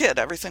thread and the kit.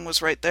 Everything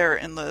was right there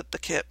in the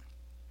kit.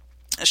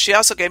 She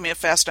also gave me a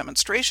fast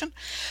demonstration.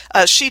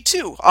 She,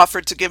 too,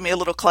 offered to give me a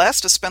little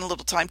class to spend a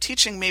little time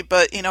teaching me,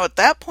 but, at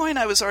that point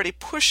I was already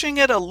pushing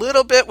it a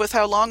little bit with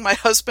how long my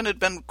husband had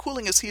been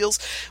cooling his heels.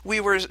 We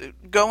were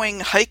going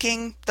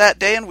hiking that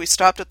day, and we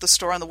stopped at the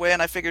store on the way,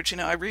 and I figured,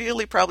 I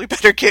really probably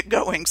better get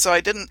going, so I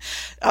didn't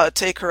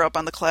take her up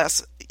on the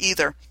class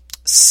either.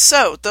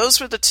 So those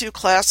were the two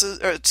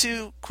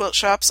quilt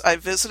shops I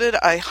visited.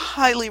 I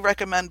highly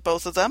recommend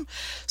both of them.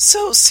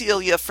 So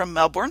Celia from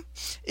Melbourne.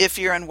 If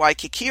you're in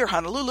Waikiki or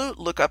Honolulu,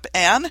 look up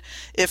Anne.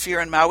 If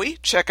you're in Maui,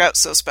 check out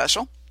So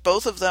Special.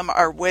 Both of them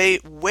are way,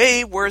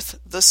 way worth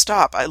the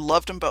stop. I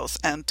loved them both,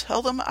 and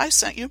tell them I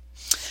sent you.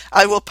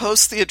 I will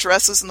post the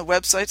addresses and the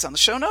websites on the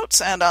show notes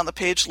and on the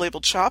page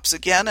labeled shops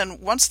again. And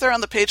once they're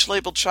on the page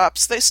labeled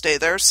shops, they stay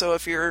there. So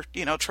if you're,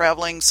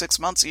 traveling 6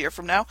 months, a year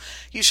from now,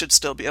 you should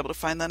still be able to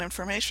find that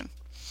information.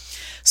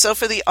 So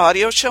for the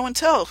audio show and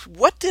tell,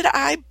 what did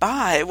I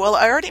buy? Well,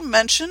 I already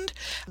mentioned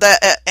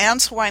that at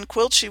Anne's Hawaiian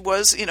Quilt, she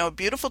was, a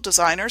beautiful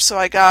designer. So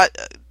I got,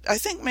 I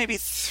think maybe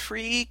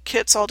 3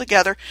 kits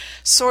altogether,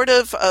 sort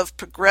of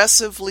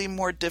progressively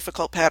more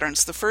difficult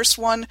patterns. The first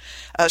one,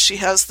 she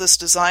has this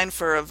design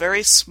for a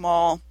very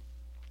small,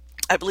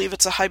 I believe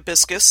it's a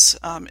hibiscus,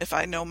 if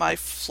I know my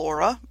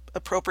flora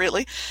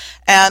appropriately,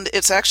 and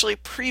it's actually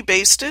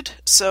pre-basted,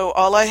 so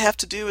all I have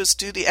to do is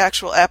do the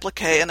actual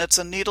applique, and it's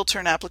a needle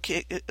turn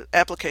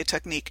applique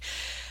technique.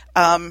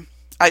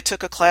 I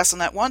took a class on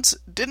that once,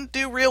 didn't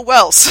do real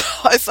well, so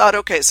I thought,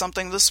 okay,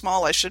 something this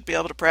small, I should be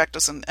able to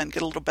practice and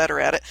get a little better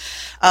at it.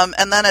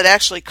 And then it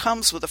actually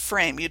comes with a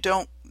frame.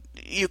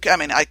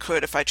 I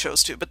could if I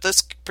chose to, but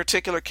this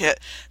particular kit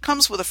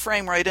comes with a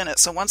frame right in it,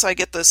 so once I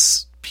get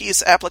this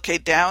piece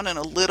appliqued down and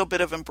a little bit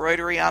of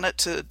embroidery on it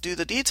to do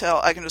the detail,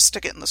 I can just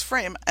stick it in this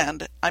frame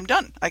and I'm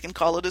done. I can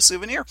call it a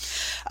souvenir.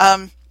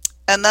 And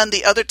then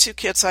the other 2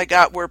 kits I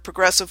got were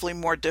progressively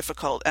more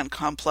difficult and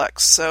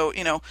complex. So,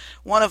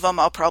 one of them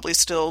I'll probably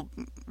still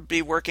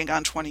be working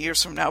on 20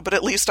 years from now, but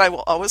at least I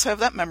will always have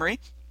that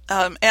memory.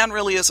 Anne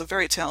really is a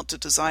very talented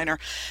designer,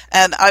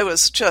 and I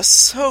was just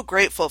so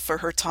grateful for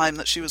her time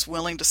that she was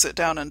willing to sit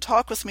down and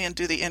talk with me and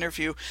do the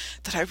interview,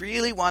 that I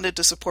really wanted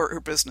to support her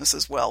business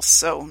as well.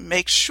 So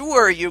make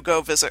sure you go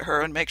visit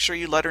her and make sure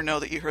you let her know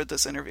that you heard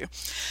this interview.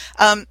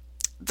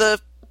 The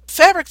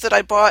fabric that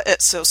I bought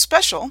at So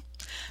Special,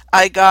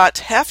 I got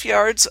half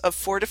yards of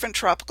 4 different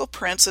tropical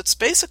prints.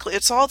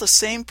 It's all the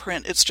same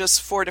print. It's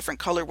just 4 different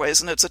colorways,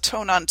 and it's a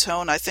tone on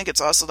tone. I think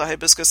it's also the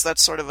hibiscus.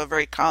 That's sort of a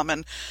very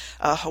common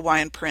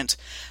Hawaiian print.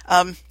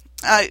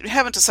 I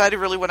haven't decided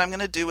really what I'm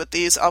going to do with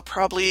these. I'll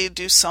probably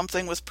do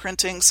something with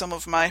printing some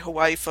of my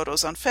Hawaii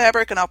photos on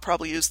fabric, and I'll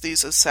probably use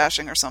these as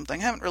sashing or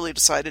something. I haven't really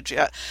decided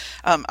yet.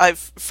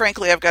 I've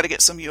got to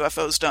get some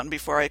UFOs done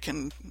before I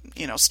can,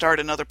 start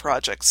another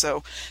project.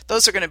 So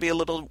those are going to be a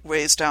little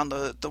ways down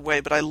the way,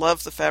 but I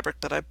love the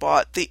fabric that I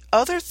bought. The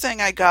other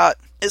thing I got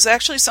is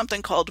actually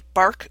something called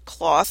bark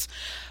cloth,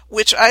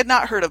 which I had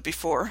not heard of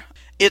before.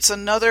 It's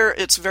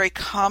very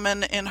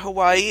common in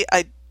Hawaii.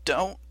 I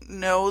don't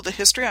know the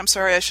history. I'm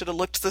sorry, I should have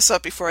looked this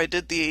up before I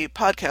did the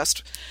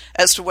podcast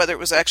as to whether it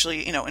was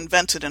actually,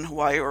 invented in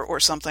Hawaii or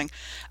something.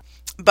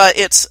 But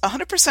it's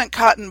 100%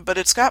 cotton, but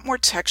it's got more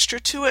texture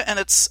to it, and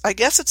I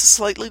guess it's a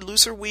slightly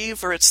looser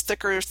weave, or it's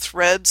thicker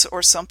threads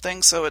or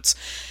something, so it's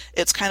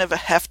kind of a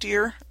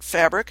heftier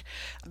fabric.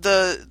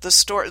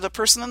 The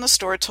person in the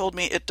store told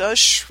me it does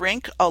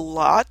shrink a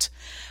lot,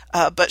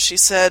 but she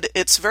said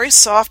it's very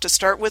soft to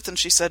start with, and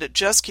she said it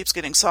just keeps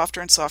getting softer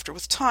and softer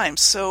with time.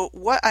 So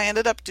what I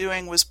ended up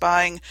doing was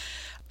buying,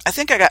 I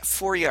think I got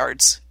 4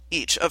 yards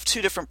each of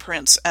 2 different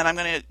prints, and I'm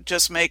going to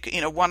just make,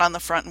 one on the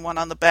front and one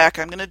on the back.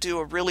 I'm going to do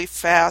a really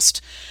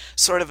fast,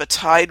 sort of a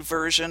tied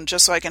version,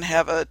 just so I can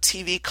have a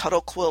TV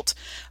cuddle quilt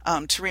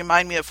to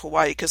remind me of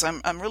Hawaii, because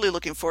I'm really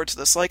looking forward to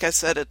this. Like I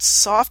said, it's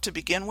soft to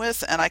begin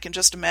with, and I can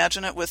just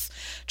imagine it with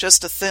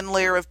just a thin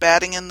layer of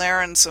batting in there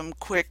and some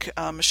quick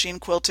machine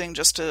quilting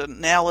just to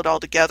nail it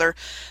all together,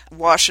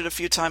 wash it a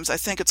few times. I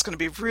think it's going to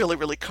be really,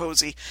 really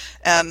cozy,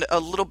 and a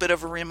little bit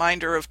of a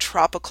reminder of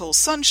tropical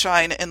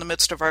sunshine in the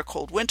midst of our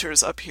cold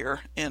winters up here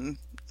in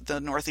the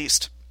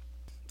Northeast.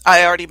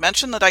 I already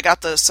mentioned that I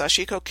got the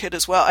sashiko kit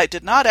as well. I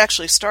did not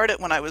actually start it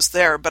when I was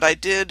there, but I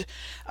did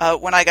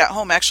when I got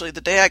home. Actually,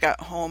 the day I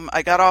got home,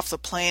 I got off the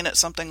plane at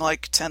something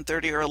like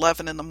 10:30 or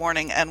 11 in the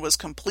morning and was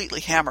completely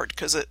hammered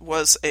because it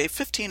was a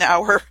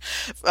 15-hour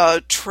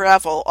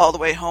travel all the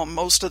way home,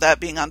 most of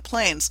that being on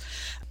planes.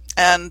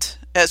 And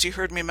as you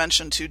heard me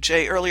mention to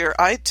Jay earlier,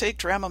 I take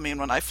Dramamine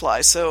when I fly,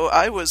 so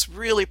I was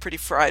really pretty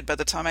fried by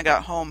the time I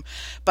got home,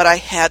 but I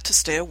had to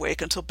stay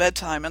awake until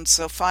bedtime, and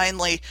so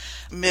finally,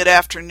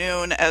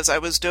 mid-afternoon, as I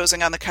was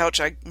dozing on the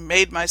couch, I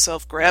made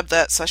myself grab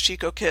that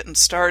sashiko kit and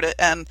start it,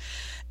 and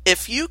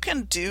if you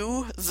can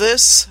do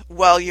this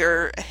while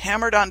you're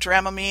hammered on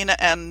Dramamine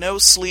and no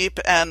sleep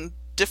and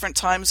different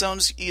time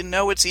zones, you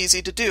know it's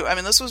easy to do. I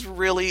mean, this was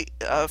really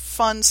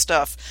fun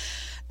stuff,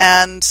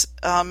 and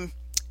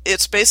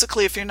it's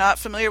basically, if you're not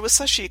familiar with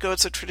sashiko,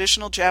 it's a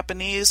traditional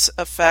Japanese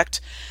effect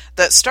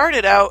that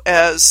started out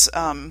as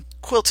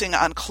quilting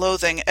on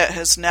clothing. It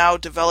has now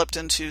developed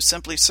into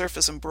simply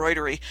surface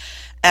embroidery,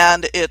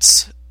 and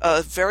it's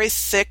a very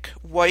thick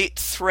white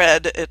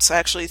thread. It's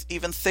actually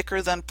even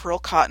thicker than pearl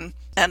cotton,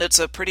 and it's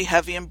a pretty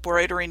heavy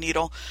embroidery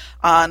needle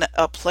on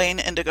a plain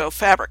indigo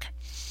fabric.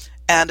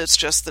 And it's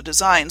just the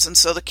designs. And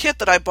so the kit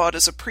that I bought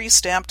is a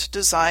pre-stamped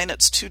design.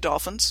 It's two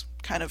dolphins,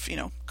 kind of,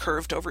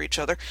 curved over each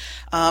other.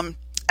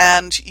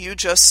 And you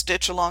just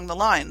stitch along the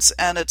lines.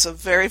 And it's a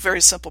very,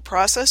 very simple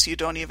process. You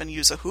don't even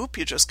use a hoop.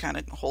 You just kind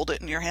of hold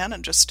it in your hand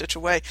and just stitch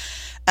away.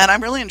 And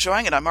I'm really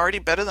enjoying it. I'm already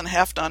better than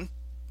half done.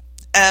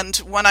 And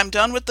when I'm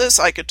done with this,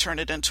 I could turn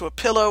it into a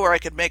pillow or I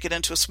could make it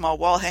into a small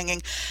wall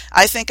hanging.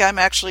 I think I'm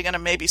actually going to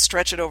maybe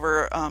stretch it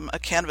over a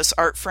canvas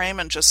art frame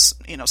and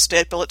just,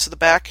 staple it to the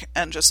back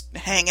and just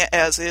hang it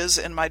as is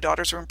in my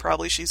daughter's room.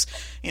 Probably she's,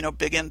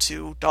 big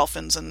into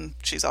dolphins and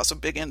she's also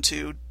big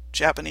into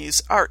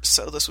Japanese art.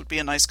 So this would be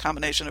a nice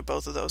combination of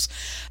both of those.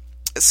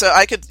 So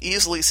I could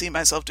easily see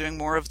myself doing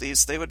more of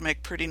these. They would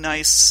make pretty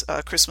nice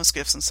Christmas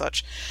gifts and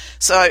such.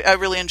 So I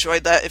really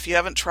enjoyed that. If you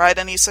haven't tried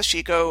any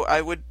sashiko,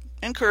 I would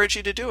encourage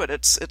you to do it.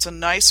 It's a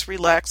nice,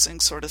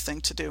 relaxing sort of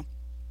thing to do.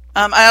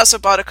 I also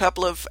bought a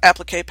couple of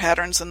applique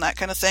patterns and that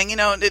kind of thing.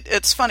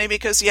 It's funny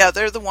because,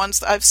 they're the ones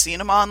that I've seen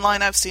them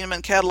online, I've seen them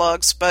in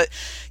catalogs, but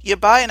you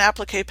buy an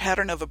applique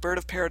pattern of a bird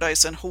of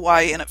paradise in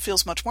Hawaii and it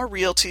feels much more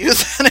real to you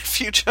than if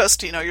you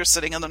just, you're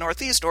sitting in the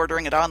Northeast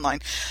ordering it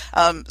online.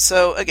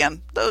 So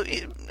again,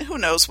 who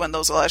knows when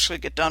those will actually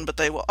get done, but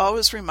they will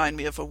always remind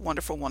me of a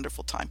wonderful,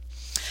 wonderful time.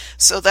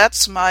 So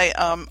that's my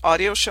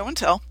audio show and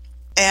tell.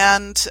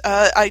 And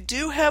I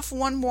do have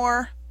one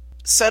more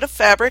set of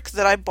fabric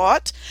that I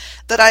bought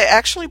that I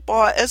actually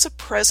bought as a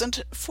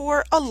present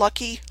for a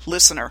lucky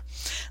listener.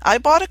 I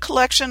bought a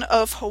collection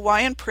of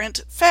Hawaiian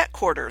print fat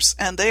quarters,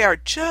 and they are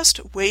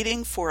just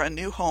waiting for a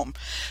new home.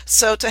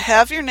 So to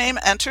have your name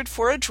entered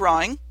for a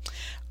drawing,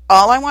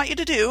 all I want you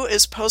to do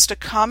is post a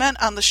comment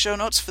on the show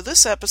notes for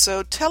this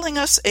episode telling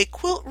us a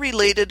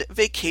quilt-related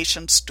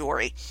vacation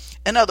story.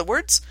 In other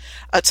words,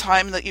 a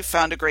time that you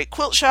found a great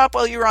quilt shop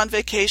while you were on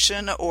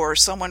vacation, or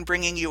someone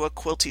bringing you a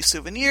quilty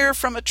souvenir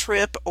from a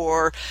trip,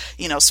 or,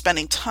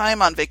 spending time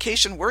on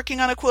vacation working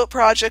on a quilt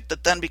project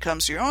that then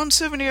becomes your own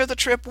souvenir of the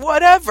trip,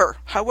 whatever,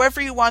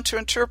 however you want to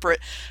interpret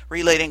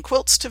relating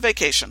quilts to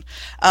vacation.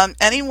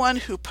 Anyone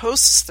who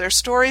posts their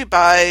story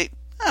by,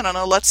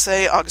 let's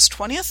say August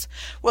 20th,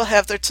 will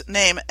have their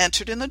name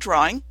entered in the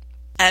drawing,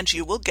 and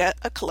you will get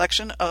a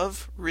collection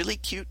of really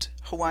cute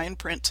Hawaiian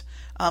print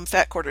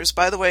fat quarters.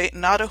 By the way,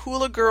 not a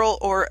hula girl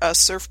or a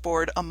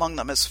surfboard among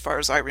them as far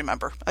as I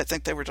remember. I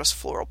think they were just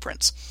floral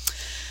prints.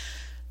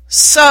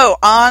 So,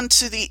 on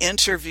to the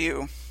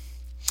interview.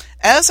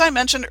 As I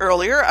mentioned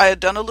earlier, I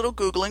had done a little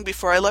Googling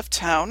before I left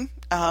town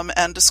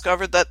and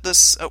discovered that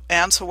this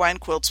Anne's Hawaiian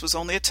Quilts was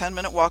only a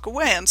 10-minute walk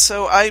away, and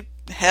so I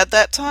had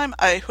that time.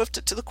 I hoofed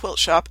it to the quilt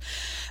shop.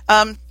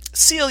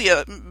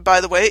 Celia,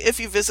 by the way,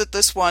 if you visit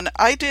this one,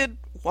 I did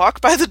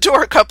walk by the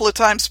door a couple of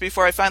times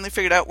before I finally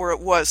figured out where it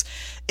was.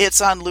 It's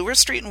on Lure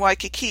Street in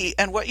Waikiki,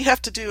 and what you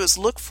have to do is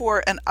look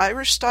for an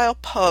Irish-style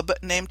pub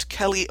named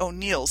Kelly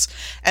O'Neill's,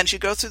 and you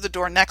go through the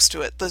door next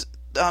to it. The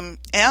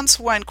Anne's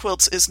Hawaiian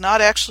Quilts is not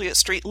actually at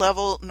street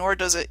level, nor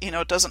does it,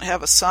 it doesn't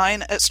have a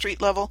sign at street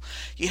level.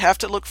 You have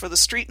to look for the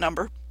street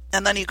number.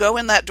 And then you go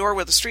in that door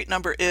where the street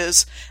number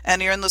is,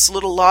 and you're in this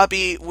little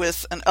lobby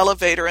with an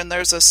elevator, and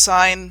there's a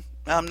sign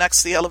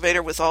next to the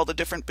elevator with all the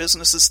different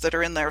businesses that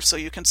are in there, so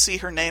you can see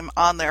her name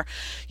on there.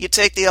 You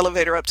take the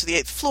elevator up to the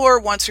 8th floor.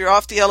 Once you're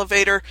off the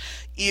elevator,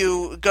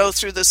 you go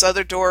through this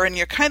other door, and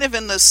you're kind of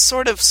in this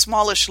sort of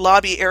smallish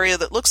lobby area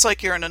that looks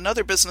like you're in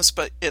another business,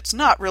 but it's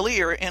not really.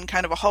 You're in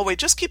kind of a hallway.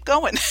 Just keep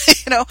going.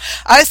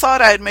 I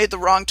thought I had made the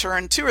wrong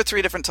turn 2 or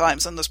 3 different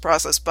times in this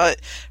process, but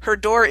her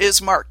door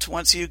is marked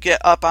once you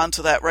get up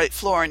onto that right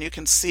floor, and you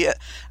can see it.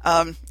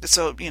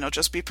 So,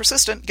 just be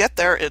persistent. Get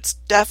there. It's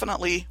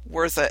definitely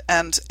worth it.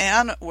 And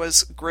Anne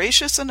was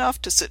gracious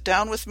enough to sit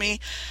down with me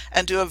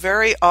and do a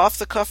very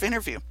off-the-cuff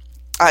interview.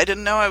 I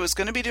didn't know I was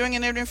going to be doing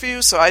an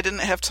interview, so I didn't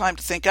have time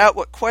to think out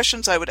what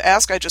questions I would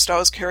ask. I just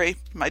always carry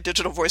my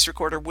digital voice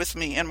recorder with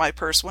me in my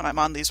purse when I'm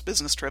on these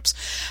business trips.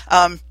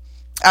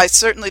 I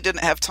certainly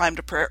didn't have time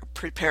to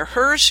prepare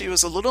her. She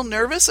was a little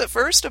nervous at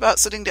first about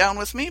sitting down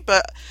with me,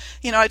 but,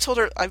 I told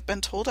her, I've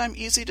been told I'm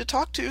easy to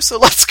talk to, so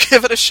let's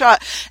give it a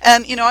shot.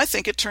 And, I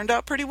think it turned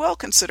out pretty well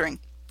considering.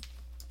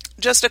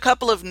 Just a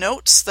couple of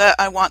notes that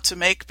I want to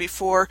make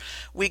before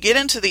we get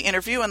into the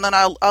interview, and then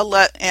I'll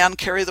let Anne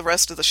carry the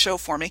rest of the show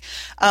for me.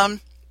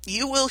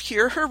 You will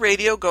hear her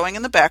radio going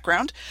in the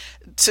background.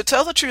 To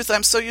tell the truth,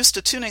 I'm so used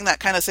to tuning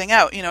that kind of thing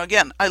out.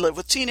 Again, I live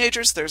with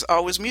teenagers. There's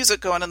always music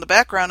going in the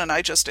background, and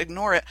I just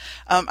ignore it.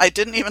 I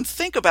didn't even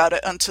think about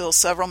it until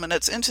several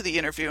minutes into the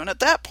interview, and at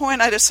that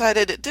point I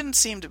decided it didn't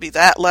seem to be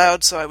that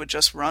loud, so I would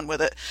just run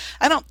with it.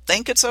 I don't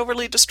think it's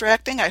overly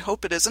distracting. I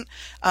hope it isn't.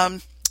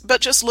 But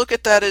just look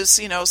at that as,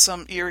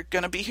 you're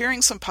going to be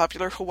hearing some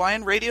popular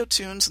Hawaiian radio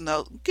tunes, and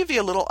they'll give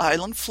you a little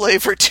island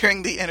flavor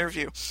during the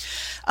interview.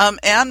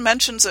 Anne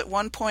mentions at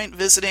one point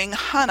visiting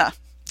Hana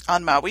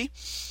on Maui,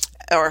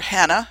 or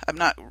Hana. I'm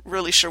not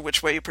really sure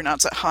which way you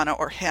pronounce it, Hana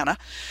or Hana.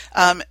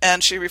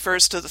 And she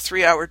refers to the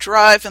 3-hour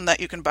drive and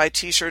that you can buy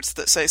t-shirts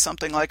that say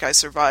something like, I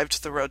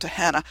survived the road to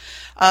Hana.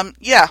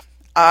 Yeah.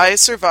 I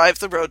survived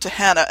the road to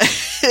Hana.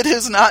 It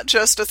is not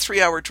just a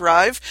 3-hour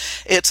drive.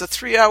 It's a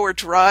 3-hour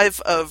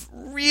drive of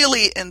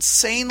really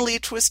insanely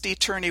twisty,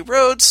 turny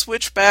roads,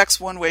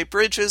 switchbacks, one-way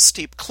bridges,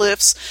 steep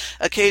cliffs,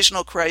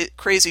 occasional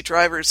crazy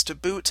drivers to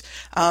boot.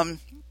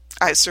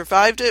 I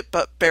survived it,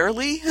 but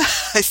barely.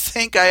 I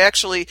think I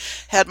actually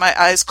had my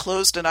eyes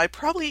closed, and I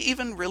probably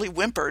even really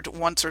whimpered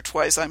once or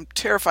twice. I'm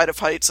terrified of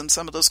heights, and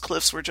some of those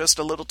cliffs were just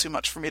a little too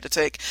much for me to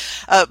take.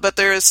 But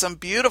there is some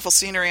beautiful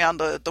scenery on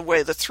the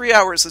way. The 3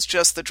 hours is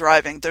just the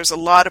driving. There's a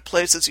lot of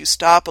places you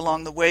stop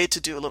along the way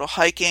to do a little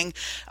hiking,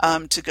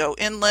 to go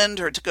inland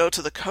or to go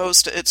to the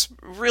coast. It's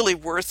really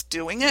worth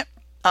doing it.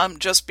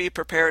 Just be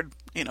prepared,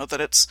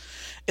 that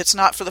it's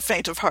not for the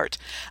faint of heart.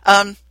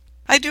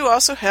 I do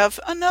also have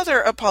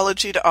another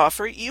apology to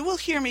offer. You will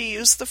hear me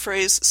use the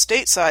phrase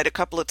stateside a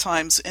couple of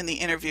times in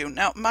the interview.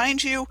 Now,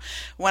 mind you,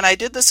 when I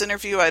did this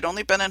interview, I'd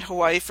only been in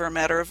Hawaii for a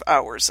matter of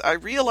hours. I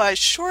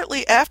realized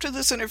shortly after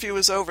this interview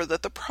was over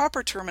that the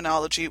proper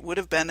terminology would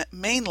have been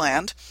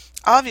mainland.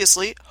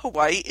 Obviously,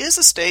 Hawaii is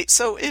a state,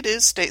 so it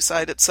is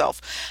stateside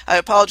itself. I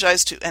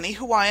apologize to any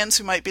Hawaiians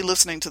who might be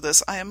listening to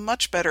this. I am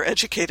much better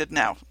educated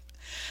now.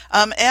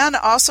 Anne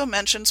also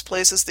mentions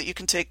places that you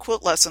can take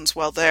quilt lessons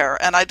while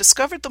there, and I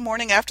discovered the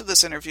morning after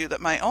this interview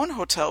that my own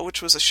hotel, which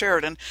was a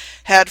Sheraton,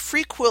 had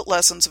free quilt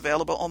lessons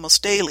available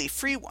almost daily,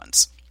 free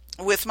ones.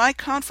 With my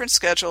conference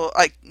schedule,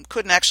 I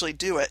couldn't actually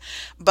do it,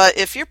 but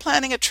if you're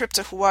planning a trip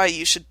to Hawaii,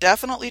 you should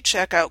definitely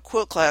check out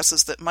quilt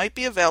classes that might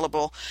be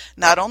available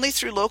not only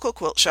through local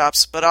quilt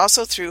shops, but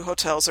also through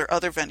hotels or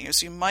other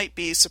venues. You might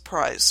be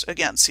surprised.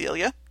 Again,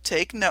 Celia,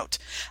 take note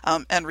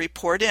and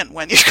report in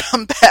when you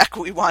come back.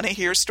 We want to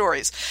hear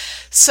stories.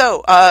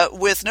 So,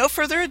 with no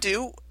further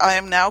ado, I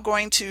am now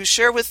going to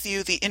share with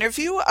you the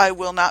interview. I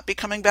will not be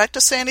coming back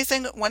to say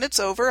anything when it's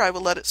over. I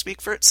will let it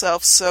speak for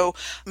itself. So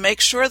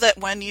make sure that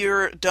when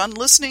you're done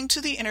listening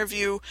to the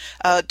interview,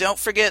 don't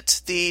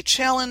forget the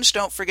challenge,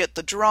 don't forget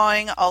the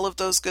drawing, all of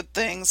those good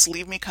things.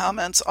 Leave me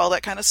comments, all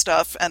that kind of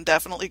stuff, and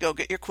definitely go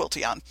get your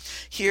quilty on.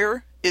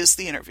 Here is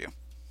the interview.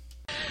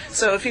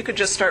 So if you could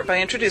just start by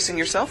introducing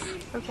yourself.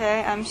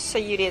 Okay, I'm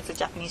Sayuri. It's a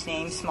Japanese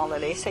name, small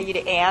lily.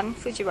 Sayuri Ann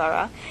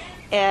Fujiwara.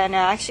 And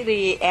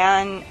actually,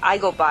 Ann, I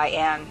go by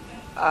Ann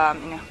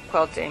in a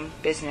quilting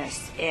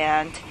business.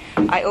 And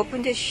I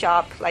opened this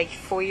shop like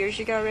 4 years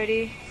ago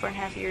already,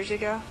 4.5 years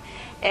ago.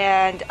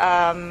 And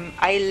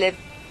I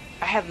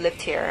have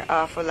lived here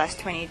for the last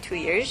 22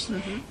 years.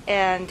 Mm-hmm.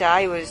 And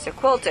I was a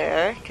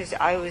quilter because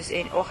I was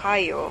in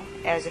Ohio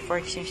as a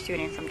foreign exchange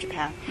student from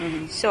Japan.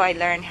 Mm-hmm. So I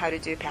learned how to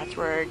do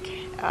patchwork,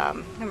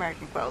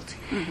 American quilt.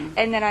 Mm-hmm.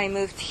 And then I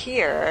moved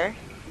here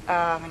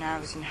when I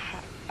was in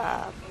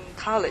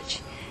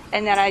college.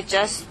 And then I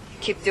just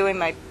keep doing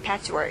my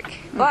patchwork.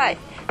 Mm-hmm. But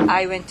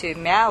I went to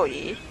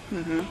Maui,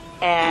 mm-hmm.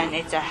 and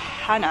it's a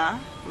Hana,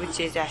 which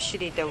is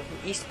actually the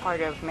east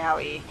part of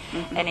Maui.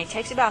 Mm-hmm. And it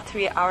takes about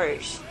 3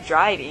 hours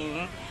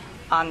driving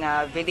on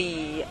a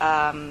really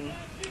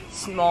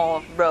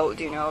small road,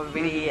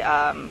 really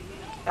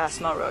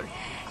small road.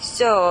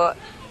 So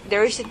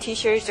there is a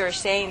t-shirts that are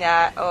saying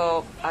that,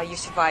 you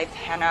survived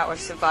Hana or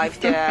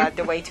survived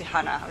the way to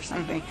Hana or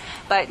something.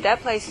 Mm-hmm. But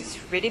that place is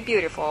really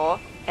beautiful,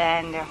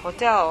 and the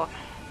hotel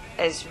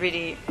is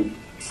really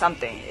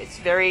something. It's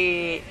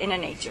very in the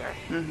nature.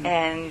 Mm-hmm.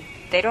 And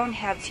they don't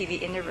have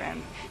TV in the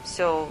room,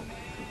 so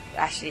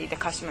actually the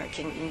customer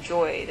can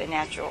enjoy the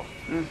natural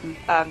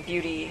mm-hmm.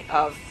 Beauty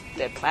of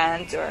the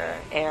plants or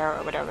air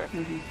or whatever.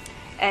 Mm-hmm.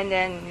 And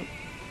then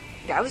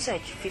that was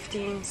like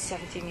 15,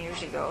 17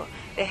 years ago.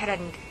 They had a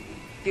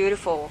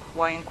beautiful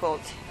Hawaiian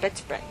quilt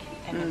bedspread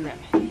in the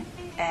room,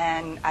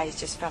 and I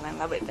just fell in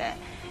love with it.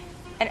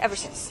 And ever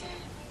since,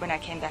 when I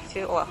came back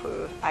to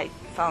Oahu, I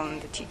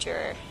found a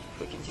teacher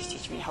who can just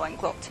teach me Hawaiian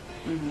quilt.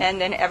 Mm-hmm.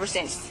 And then ever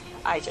since,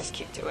 I just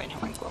keep doing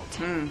Hawaiian quilt.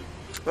 Mm.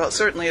 Well, it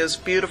certainly is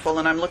beautiful,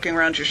 and I'm looking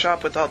around your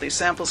shop with all these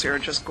samples here,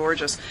 just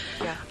gorgeous.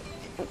 Yeah.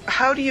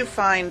 How do you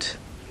find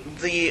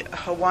the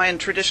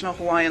traditional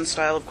Hawaiian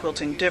style of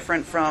quilting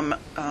different from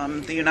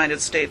the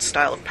United States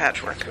style of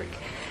patchwork?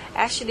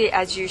 Actually,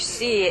 as you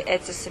see,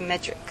 it's a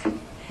symmetric.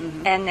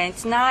 And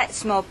it's not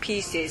small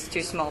pieces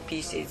to small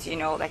pieces,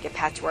 like a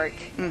patchwork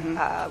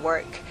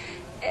work.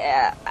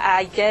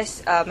 I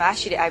guess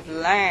actually I've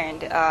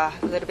learned a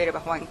little bit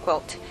about Hawaiian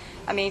quilt.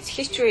 I mean, its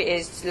history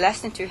is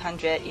less than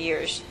 200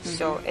 years,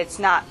 so it's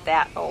not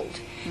that old.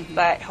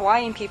 But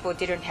Hawaiian people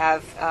didn't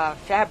have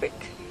fabric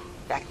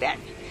back then.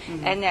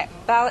 And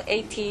about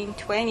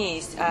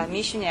 1820s, a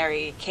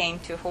missionary came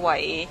to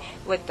Hawaii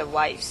with the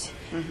wives,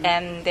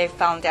 and they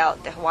found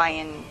out the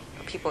Hawaiian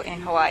people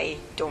in Hawaii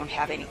don't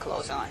have any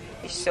clothes on.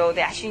 So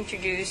they actually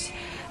introduced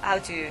how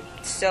to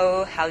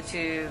sew, how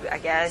to, I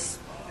guess,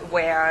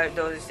 wear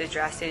the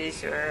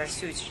dresses or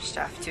suits and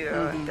stuff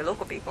to the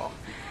local people.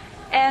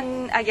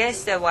 And I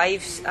guess the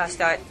wives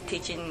start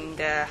teaching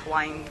the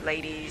Hawaiian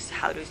ladies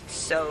how to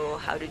sew,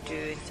 how to do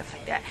and stuff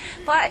like that.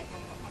 But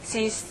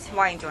since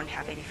Hawaiian don't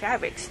have any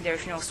fabrics,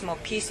 there's no small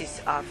pieces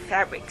of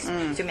fabrics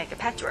to make a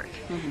patchwork.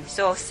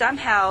 So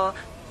somehow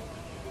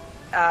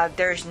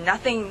there's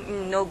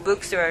nothing, no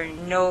books or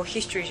no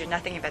histories or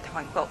nothing about the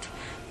Hawaiian quilt.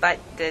 But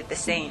the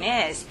saying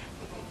is,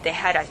 they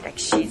had a big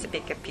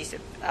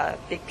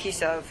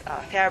piece of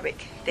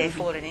fabric. They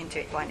folded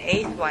into it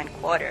 1/8,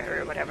 1/4,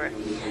 or whatever,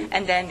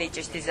 and then they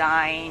just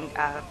designed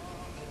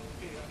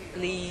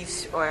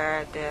leaves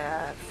or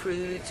the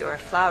fruits or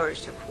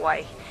flowers of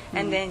Hawaii,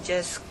 and then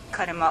just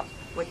cut them up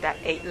with that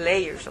 8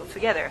 layers all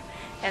together.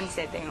 And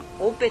so then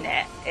open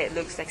it, it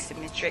looks like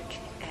symmetric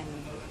and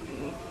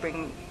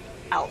bring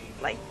out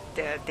like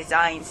the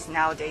designs.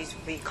 Nowadays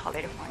we call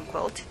it a Hawaiian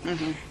quilt.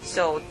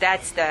 So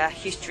that's the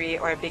history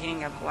or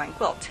beginning of Hawaiian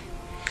quilt.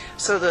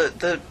 So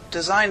the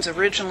designs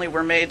originally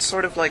were made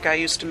sort of like I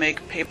used to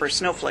make paper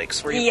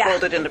snowflakes, where you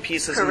fold it into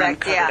pieces and then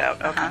cut it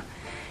out. Okay.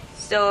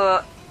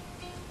 So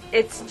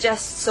it's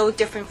just so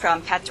different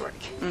from patchwork.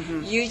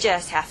 You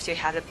just have to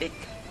have a big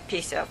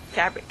piece of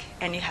fabric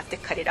and you have to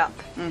cut it up.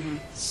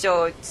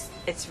 So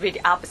it's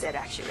really opposite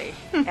actually.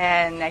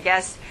 And I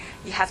guess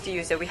we have to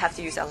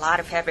use a lot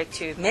of fabric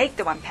to make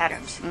the one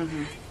patterns.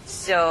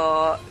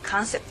 So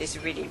concept is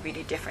really,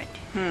 really different.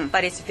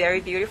 But it's very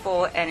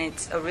beautiful, and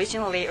it's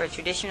originally or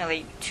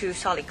traditionally 2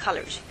 solid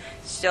colors.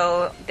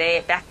 So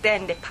back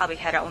then they probably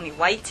had only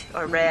white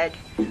or red,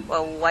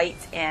 or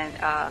white and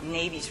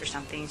navies or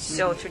something.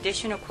 So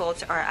traditional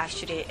quilts are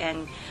actually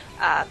in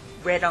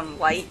red on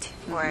white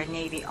or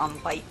navy on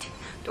white.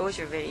 Those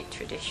are very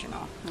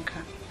traditional.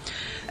 Okay.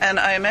 And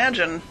I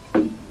imagine,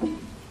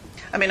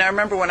 I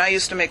remember when I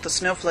used to make the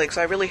snowflakes,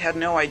 I really had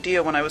no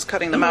idea when I was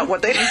cutting them out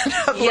what they'd end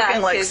up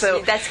looking like.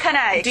 So that's kind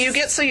of... Do you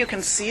get so you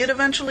can see it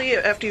eventually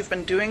after you've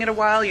been doing it a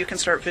while? You can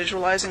start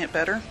visualizing it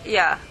better?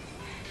 Yeah.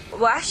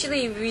 Well,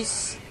 actually,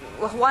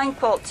 Hawaiian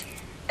quilt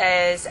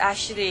is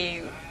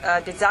actually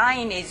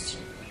design is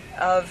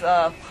of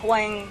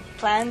Hawaiian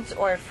plants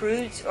or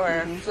fruits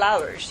or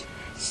flowers.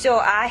 So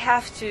I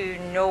have to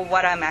know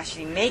what I'm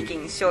actually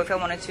making. So if I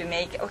wanted to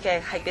make,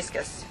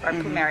 hibiscus or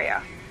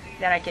plumeria,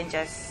 then I can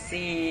just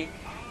see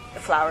the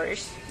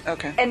flowers.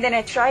 Okay. And then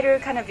I try to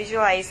kind of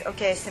visualize,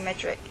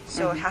 symmetric.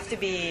 So it have to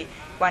be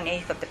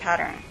 1/8 of the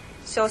pattern.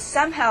 So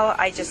somehow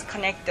I just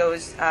connect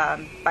those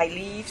by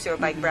leaves or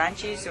by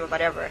branches or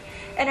whatever.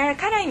 And I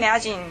kind of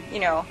imagine,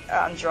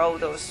 draw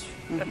those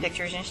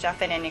pictures and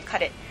stuff, and then I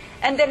cut it.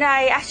 And then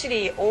I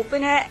actually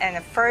open it, and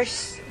at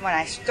first when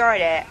I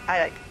started,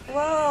 I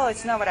whoa,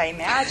 it's not what I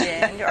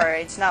imagined, or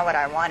it's not what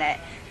I wanted.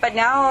 But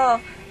now,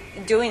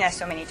 doing that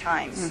so many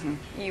times,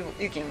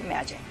 you can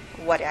imagine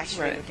what you're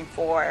actually looking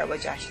for, or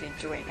what you're actually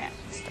doing it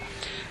and stuff.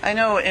 I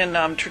know in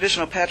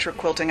traditional patchwork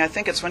quilting, I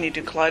think it's when you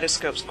do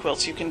kaleidoscope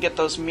quilts, you can get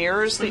those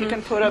mirrors that you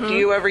can put up. Do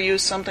you ever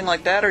use something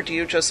like that, or do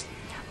you just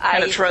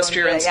kind of trust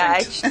your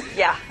instinct?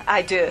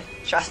 I do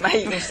trust my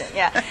instinct.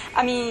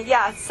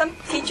 Some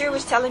teacher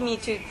was telling me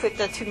to put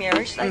the 2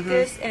 mirrors like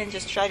this and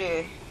just try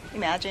to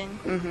imagine.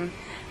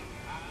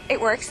 It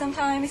works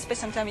sometimes, but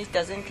sometimes it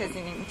doesn't, because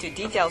into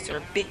details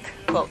or big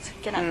quilts,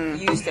 you cannot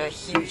use the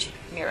huge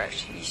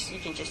mirrors. You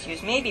can just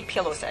use maybe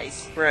pillow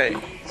size. Right.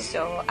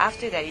 So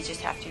after that, you just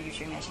have to use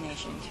your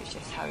imagination to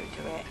just how to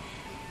do it.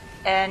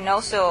 And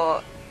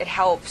also, it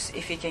helps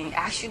if you can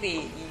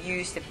actually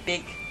use the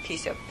big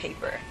piece of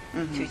paper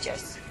to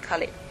just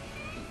cut it,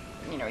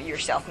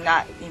 yourself,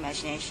 not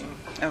imagination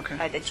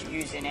that you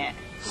use in it.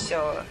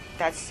 So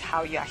that's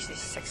how you actually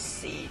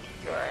succeed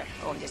your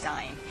own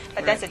design.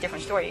 But that's a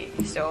different story.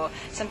 So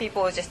some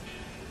people just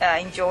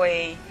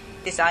enjoy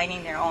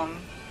designing their own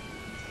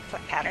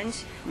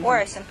patterns,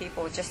 or some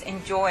people just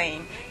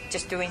enjoying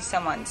just doing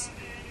someone's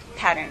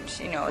patterns,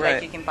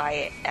 like you can buy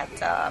it at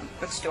the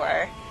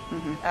bookstore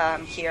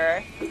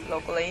here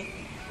locally,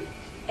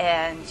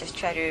 and just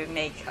try to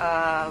make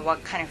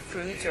what kind of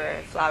fruits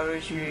or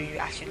flowers you're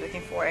actually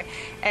looking for.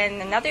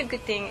 And another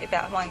good thing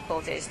about Hawaiian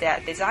quilt is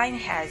that design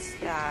has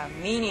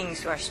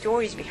meanings or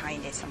stories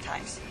behind it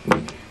sometimes.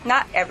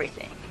 Not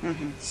everything.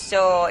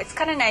 So it's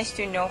kind of nice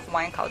to know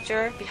Hawaiian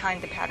culture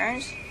behind the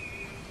patterns.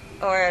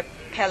 Or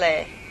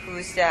Pele,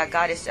 who's the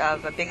goddess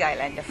of a big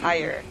island, the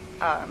fire.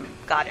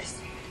 goddess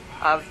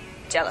of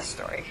jealous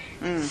story.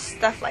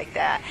 Stuff like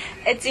that.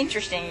 It's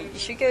interesting. You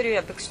should go to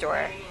a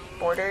bookstore,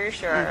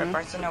 Borders or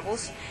Barnes &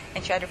 Nobles,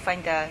 and try to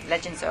find the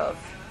Legends of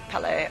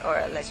Pele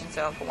or Legends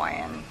of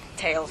Hawaiian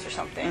Tales or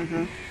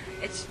something.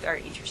 It's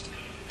very interesting.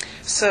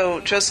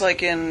 So just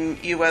like in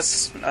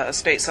U.S.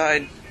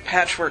 Stateside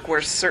patchwork,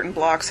 where certain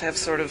blocks have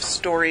sort of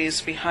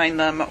stories behind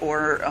them,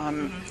 or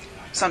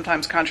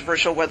sometimes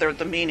controversial whether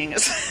the meaning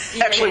is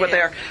actually what they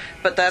are,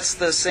 but that's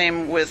the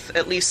same with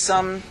at least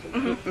some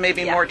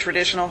maybe more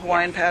traditional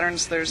Hawaiian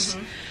patterns. There's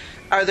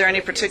are there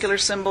any particular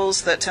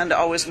symbols that tend to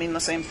always mean the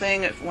same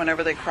thing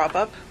whenever they crop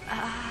up?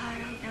 I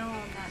don't know,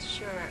 I'm not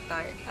sure,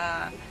 but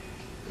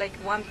like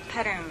one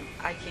pattern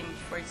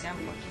for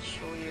example, I can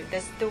show you.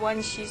 That's the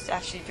one she's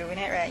actually doing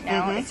it right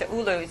now. It's a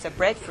ulu, it's a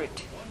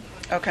breadfruit.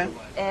 Okay.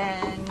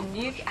 And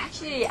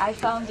I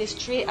found this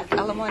tree at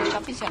Alamoana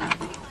Shopping Center.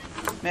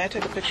 May I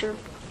take a picture?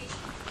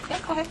 Yeah,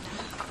 go ahead.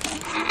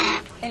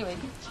 Anyway,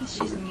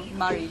 she's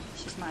Mari.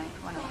 She's one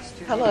of my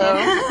students.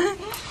 Hello.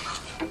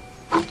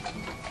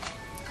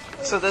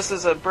 So this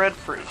is a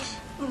breadfruit.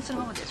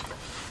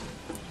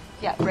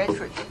 Yeah,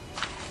 breadfruit.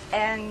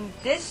 And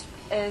this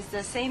is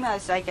the same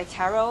as like a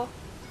taro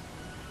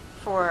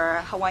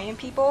for Hawaiian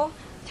people.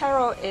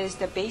 Taro is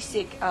the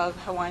basic of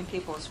Hawaiian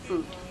people's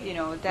food. You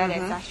know, that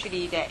is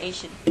actually the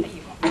Asian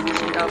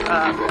of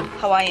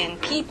Hawaiian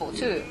people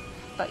too.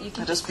 But you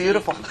can just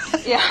beautiful.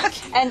 Yeah,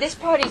 and this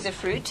part is a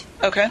fruit.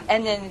 Okay.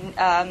 And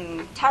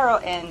then taro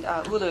and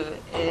ulu,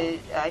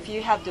 if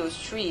you have those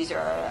trees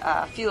or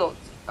fields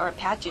or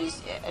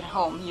patches at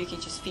home, you can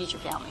just feed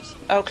your families.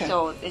 Okay.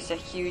 So it's a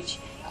huge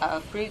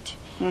fruit.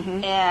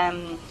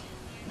 And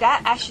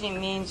that actually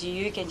means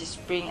you can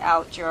just bring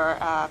out your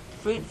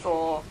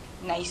fruitful,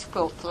 nice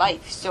quilt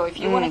life. So if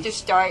you wanted to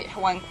start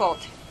Hawaiian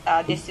quilt,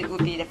 this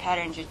would be the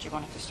pattern that you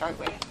wanted to start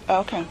with.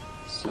 Okay.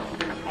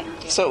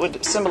 So it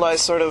would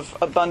symbolize sort of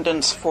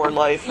abundance for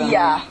life. And,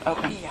 yeah.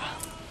 Okay. Yeah.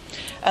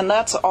 And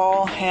that's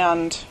all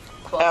hand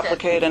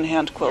appliqued and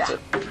hand quilted.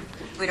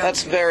 Yeah.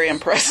 That's very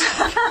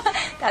impressive.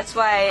 That's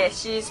why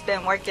she's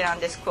been working on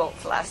this quilt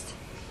for the last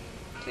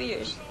 2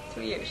 years.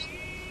 2 years.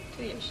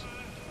 2 years.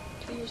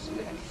 2 years. 2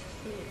 years.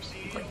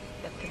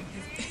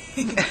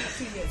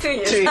 2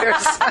 years. 2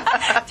 years.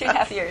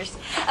 2.5 years.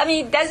 I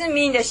mean, it doesn't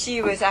mean that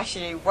she was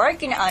actually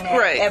working on it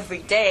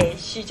every day.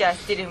 She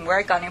just didn't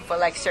work on it for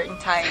like certain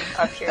time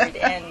or period.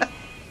 And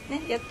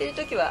ね、やってる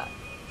時は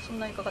そん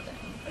なにかかったの？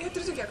やって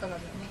る時はかかる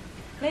ね。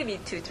Maybe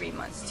 2-3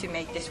 months to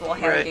make this wall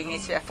hanging.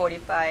 It's a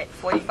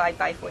 45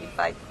 by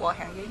 45 wall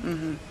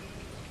hanging.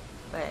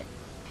 But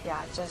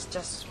yeah, just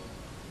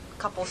a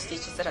couple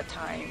stitches at a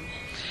time.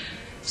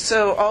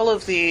 So all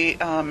of the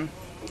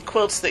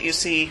quilts that you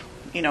see,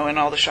 you know, in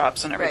all the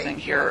shops and everything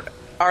here,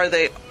 are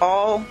they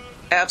all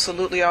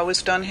absolutely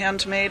always done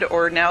handmade,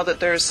 or now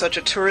that there's such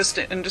a tourist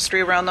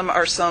industry around them,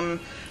 are some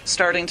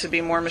starting to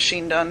be more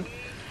machine done?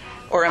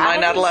 Or am I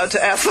not allowed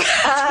to ask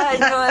that?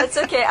 No, it's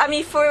okay. I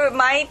mean, for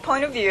my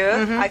point of view,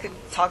 I could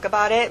talk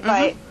about it,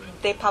 but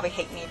they probably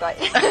hate me. But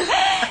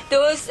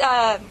those,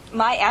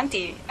 my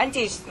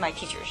aunties, my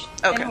teachers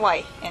in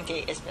Hawaii, auntie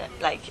is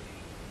like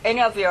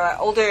any of your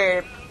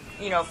older,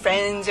 you know,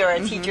 friends or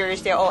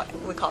teachers. They all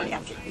we call it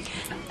auntie.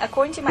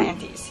 According to my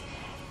aunties,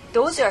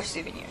 those are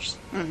souvenirs,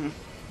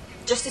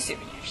 just the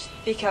souvenirs,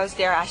 because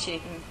they're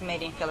actually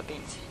made in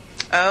Philippines.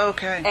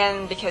 Okay.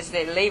 And because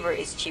the labor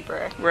is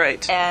cheaper.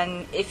 Right.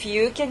 And if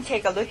you can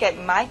take a look at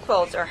my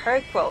quilt or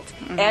her quilt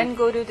and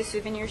go to the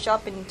souvenir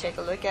shop and take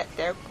a look at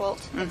their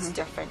quilt, it's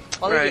different.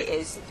 Quality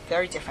is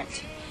very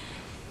different.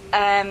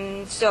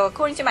 So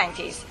according to my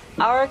aunties,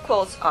 our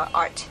quilts are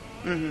art,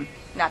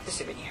 not the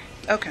souvenir.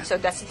 Okay. So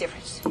that's the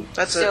difference.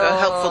 That's a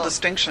helpful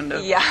distinction.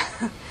 Yeah.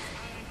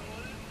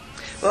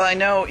 Well, I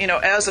know, you know,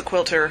 as a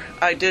quilter,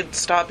 I did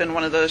stop in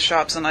one of those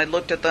shops and I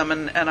looked at them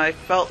and I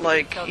felt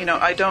like, you know,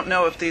 I don't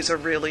know if these are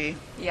really...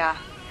 Yeah.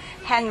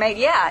 Handmade,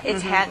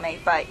 it's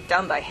handmade,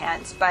 done by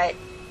hands. But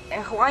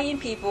Hawaiian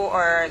people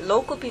or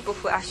local people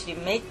who actually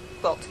make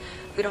quilts,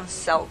 we don't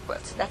sell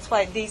quilts. That's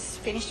why these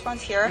finished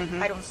ones here,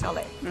 I don't sell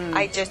it.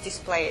 I just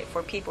display it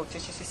for people to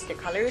just see the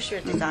colors or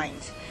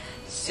designs.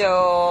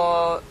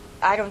 So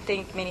I don't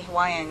think many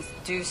Hawaiians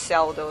do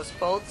sell those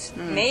quilts.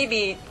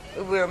 Maybe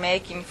we're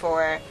making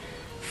for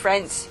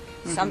friends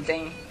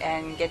something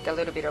and get a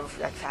little bit of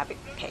like fabric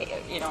pay,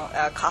 you know,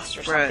 cost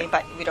or something,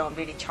 but we don't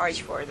really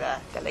charge for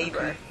the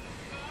labor.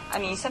 I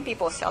mean, some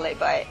people sell it,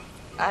 but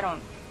I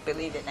don't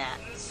believe in that.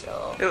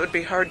 So it would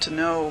be hard to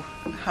know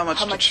how much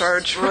to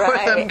charge for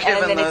them,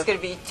 given and then it's going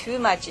to be too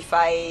much if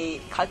I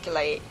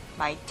calculate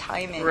my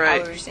time and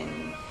hours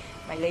and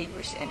my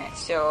labors in it.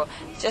 So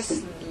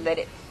just let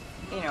it,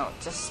 you know,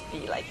 just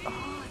be like,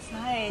 oh, it's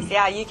nice.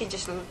 Yeah, you can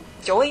just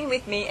join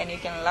with me and you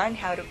can learn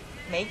how to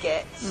make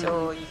it,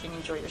 so you can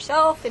enjoy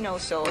yourself and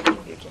also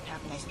you can have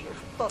nice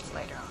beautiful quilts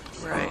later on.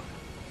 So. Right.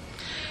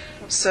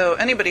 So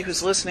anybody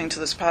who's listening to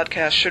this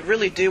podcast should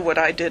really do what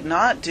I did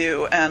not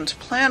do and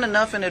plan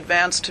enough in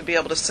advance to be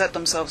able to set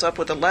themselves up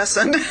with a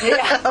lesson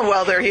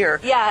while they're here.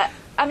 Yeah,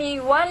 I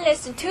mean,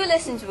 two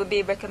lessons would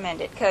be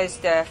recommended because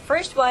the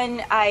first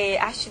one I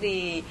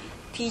actually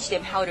teach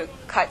them how to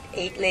cut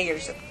 8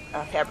 layers of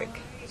fabric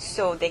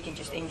so they can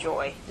just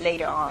enjoy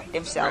later on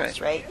themselves,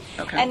 right?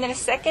 Okay. And then the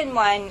second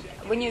one,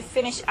 when you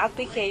finish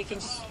applique, you can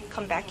just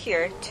come back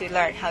here to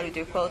learn how to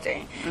do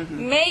quilting.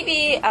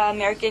 Maybe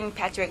American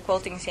patchwork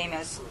quilting same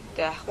as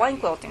the Hawaiian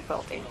quilting,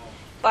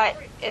 but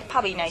it's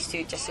probably nice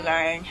to just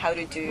learn how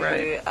to do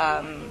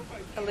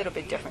a little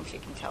bit different, you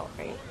can tell,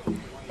 right?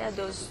 Yeah,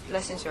 those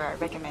lessons are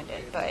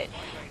recommended. But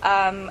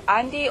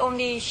I'm the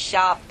only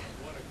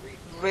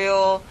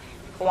real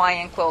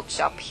Hawaiian quilt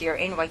shop here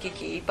in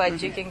Waikiki,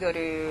 but you can go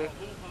to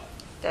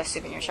the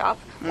souvenir shop,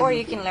 or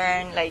you can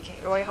learn, like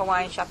Royal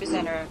Hawaiian Shopping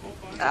Center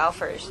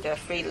offers the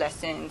free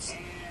lessons,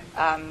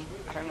 I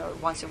don't know,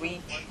 once a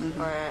week,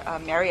 or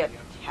Marriott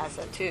has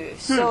it too.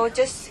 So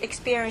just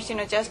experience,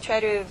 just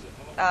try to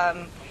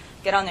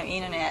get on the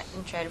internet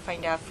and try to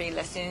find out free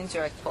lessons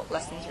or quilt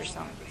lessons or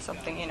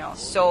something,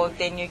 so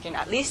then you can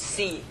at least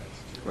see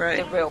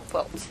the real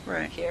quilt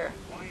here.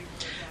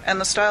 And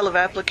the style of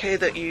applique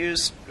that you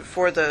use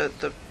for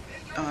the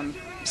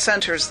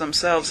centers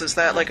themselves, is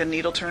that like a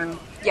needle turn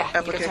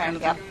applique kind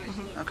of thing?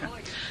 Okay.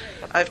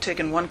 I've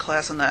taken one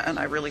class in that and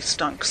I really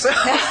stunk, so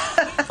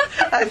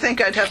I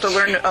think I'd have to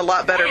learn a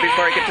lot better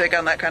before I could take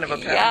on that kind of a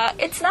pattern. Yeah,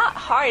 it's not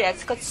hard,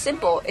 it's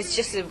simple. It's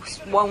just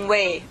one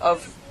way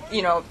of,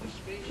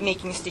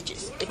 making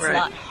stitches. It's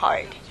not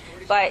hard.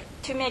 But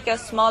to make a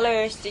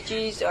smaller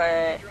stitches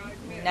or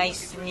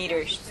nice,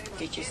 neater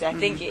stitches, I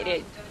think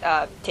it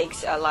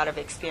takes a lot of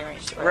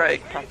experience or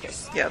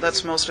practice. Yeah,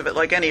 that's most of it.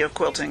 Like any of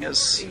quilting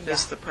is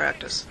the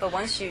practice. But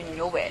once you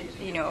know it,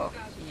 you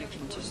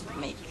can just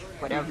make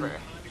whatever.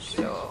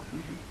 So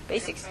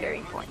basics very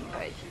important,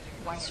 but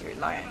once you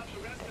learn,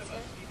 that's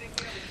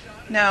it.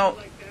 Now,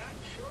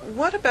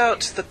 what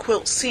about the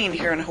quilt scene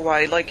here in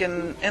Hawaii? Like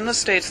in the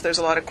States, there's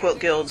a lot of quilt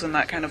guilds and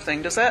that kind of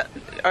thing.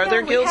 Are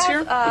there guilds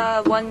here?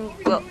 One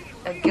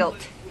guild.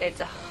 It's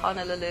a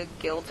Honolulu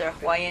guild or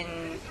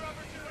Hawaiian,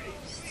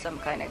 some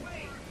kind of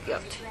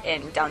guild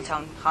in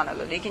downtown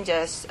Honolulu. You can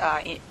just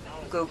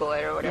Google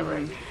it or whatever.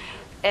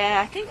 And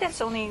I think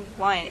that's only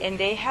one. And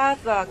they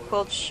have a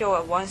quilt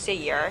show once a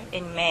year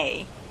in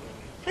May.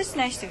 It's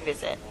nice to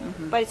visit,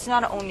 but it's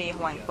not only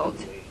Hawaiian quilt.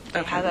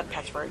 They have a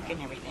patchwork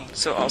and everything.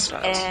 So all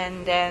styles.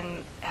 And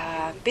then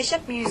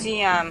Bishop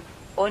Museum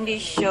only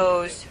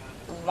shows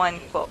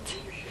one quilt.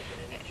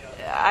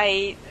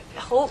 I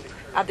hope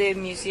other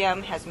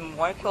museum has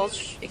more quilt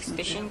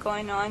exhibition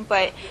going on,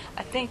 but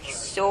I think it's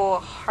so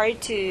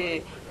hard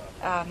to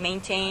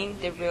maintain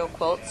the real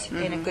quilts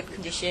in a good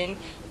condition.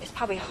 It's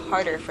probably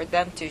harder for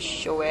them to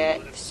show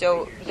it.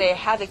 So they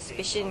have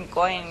exhibition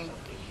going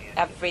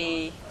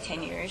every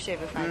 10 years,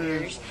 every 5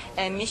 years.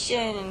 And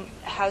Mission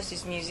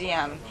House's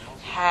museum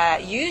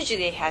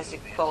usually has a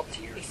quilt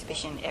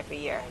exhibition every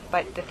year,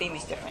 but the theme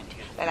is different.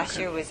 Last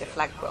year was a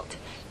flag quilt.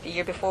 The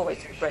year before was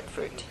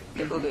breadfruit,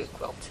 the ulu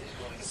quilt.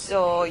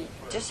 So you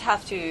just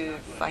have to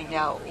find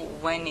out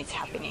when it's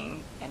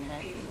happening, and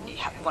then you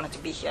want it to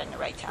be here in the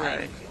right time.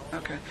 Right.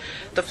 Okay.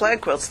 The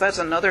flag quilts, that's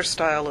another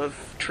style of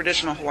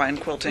traditional Hawaiian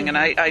quilting, and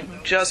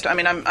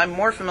I'm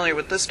more familiar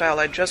with this style.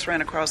 I just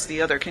ran across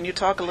the other. Can you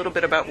talk a little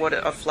bit about what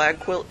a flag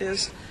quilt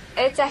is?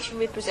 It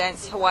actually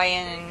represents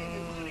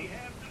Hawaiian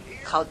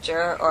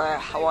culture or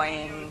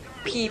Hawaiian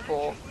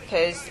people,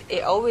 because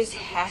it always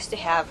has to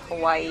have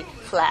Hawaii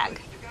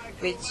flag,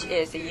 which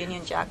is a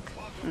Union Jack.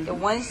 The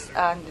ones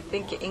I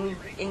think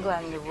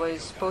England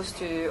was supposed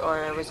to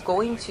or was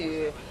going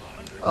to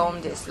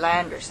own this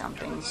land or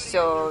something.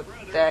 So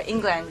the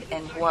England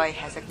and Hawaii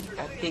has a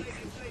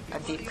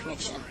deep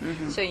connection.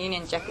 So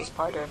Union Jack is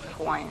part of the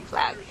Hawaiian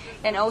flag.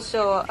 And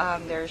also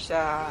there's 8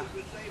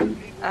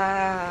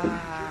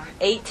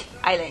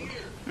 island.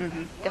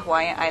 The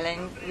Hawaiian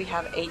island, we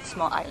have 8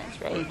 small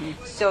islands, right?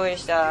 So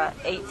there's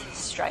 8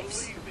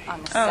 stripes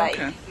on the side.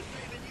 Okay.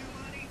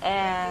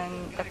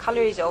 And the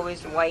color is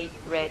always white,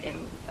 red,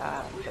 and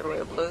the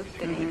royal blue,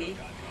 the navy.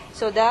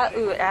 So that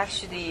would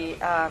actually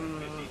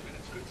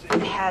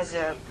has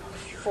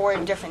 4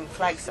 different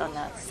flags on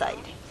the side.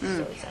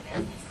 So it's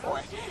like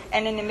 4.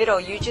 And in the middle,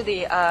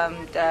 usually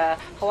the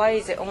Hawaii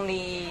is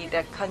only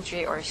the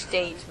country or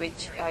state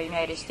which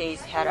United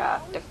States had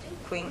the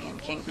queen and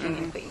king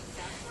and queen.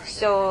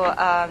 So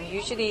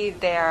usually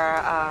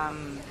they're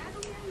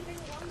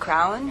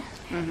crown.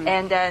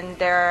 And then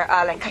there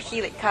are like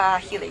kahili.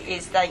 Kahili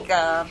is like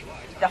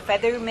the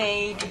feather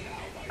made,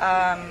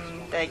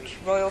 like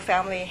royal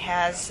family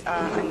has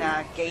on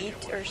a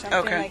gate or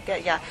something like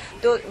that. Yeah,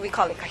 we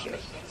call it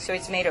kahili. So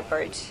it's made of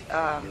bird's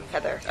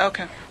feather.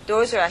 Okay.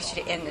 Those are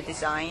actually in the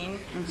design.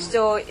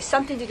 So it's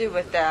something to do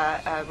with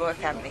the royal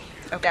family.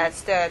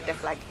 That's the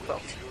flag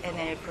quilt, and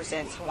then it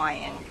represents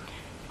Hawaiian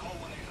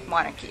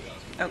monarchy.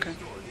 Okay.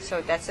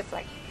 So that's a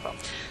flag quilt.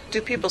 Do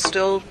people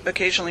still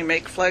occasionally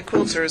make flag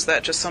quilts, or is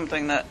that just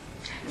something that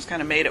was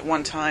kind of made at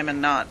one time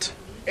and not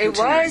continuing? It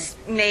was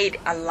made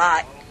a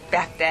lot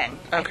back then.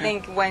 I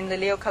think when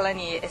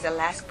Liliuokalani is the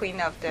last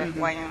queen of the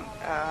Hawaiian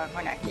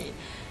monarchy,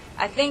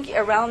 I think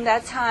around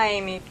that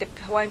time, the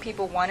Hawaiian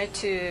people wanted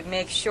to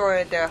make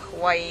sure the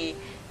Hawaii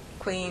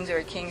queens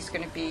or kings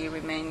going to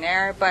remain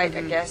there, but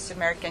I guess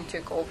American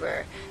took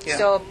over. Yeah.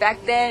 So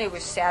back then it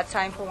was sad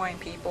time for Hawaiian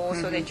people,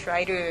 so they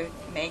tried to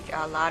make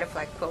a lot of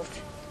like quilt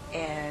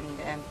and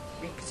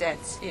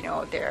represents, you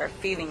know, their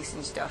feelings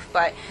and stuff.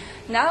 But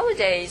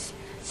nowadays,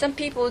 some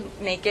people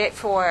make it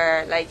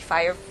for like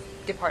fire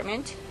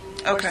department,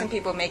 or some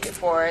people make it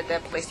for the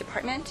police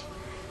department.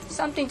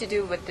 Something to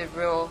do with the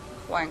real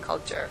Hawaiian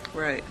culture.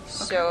 Right.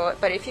 So,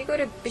 but if you go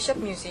to Bishop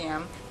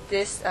Museum,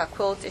 this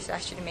quilt is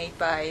actually made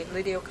by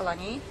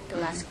Liliuokalani, the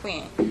last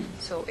queen.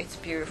 So it's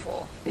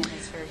beautiful and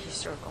it's very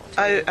historical too.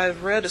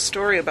 I've read a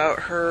story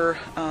about her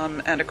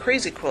and a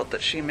crazy quilt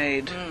that she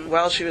made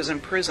while she was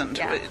imprisoned.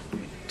 Yeah.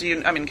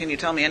 Can you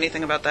tell me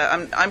anything about that?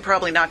 I'm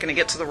probably not going to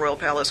get to the Royal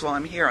Palace while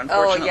I'm here,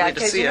 unfortunately, to see it.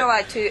 because you know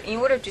what? In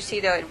order to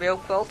see the real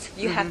quilt,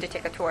 you have to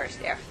take a tour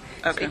there.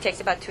 Okay. So it takes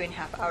about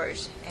 2.5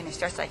 hours, and it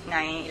starts like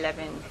 9,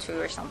 11, 2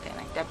 or something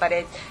like that. But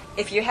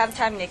if you have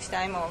time next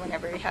time or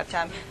whenever you have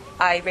time,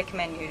 I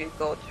recommend you to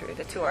go through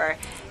the tour,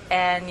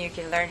 and you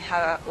can learn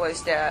how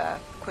was the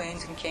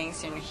queens and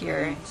kings in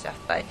here and stuff.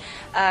 But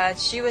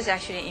she was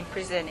actually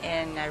imprisoned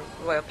in a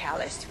royal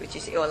palace, which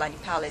is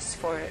Iolani Palace,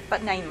 for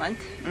about 9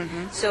 months.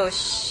 So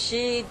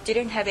she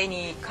didn't have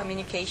any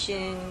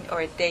communication,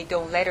 or they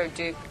don't let her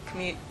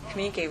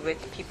communicate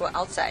with people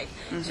outside.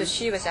 So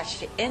she was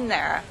actually in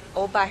there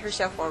all by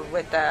herself or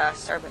with the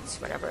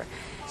servants, whatever.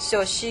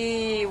 So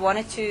she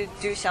wanted to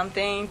do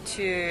something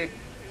to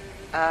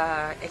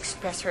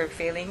express her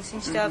feelings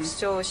and stuff.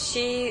 So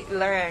she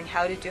learned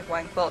how to do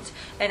Hawaiian quilts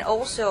and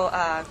also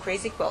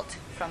crazy quilt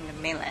from the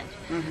mainland.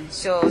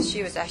 So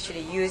she was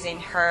actually using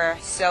her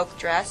silk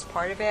dress,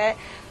 part of it.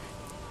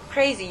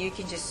 Crazy, you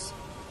can just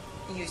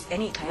use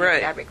any kind of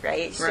fabric,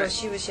 right? So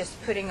she was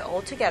just putting it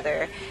all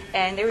together,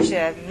 and there was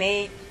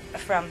made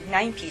from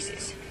 9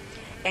 pieces,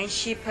 and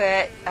she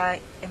put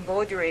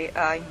embroidery,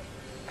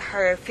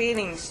 her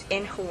feelings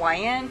in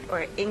Hawaiian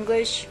or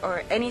English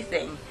or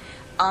anything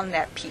on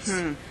that piece.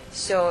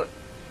 So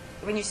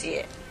when you see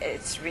it,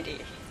 it's really...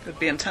 It would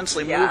be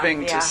intensely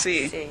moving to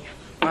see.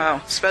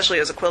 Wow, especially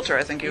as a quilter,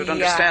 I think you would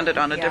understand it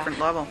on a different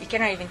level. You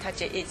cannot even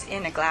touch it. It's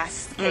in a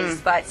glass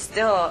case, but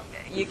still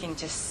you can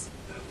just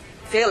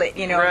feel it,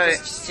 you know,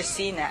 just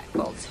seeing that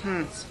quilt.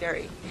 It's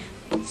very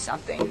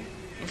something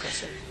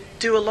impressive.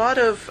 Do a lot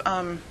of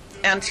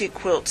antique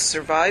quilts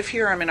survive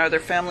here? I mean, are there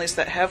families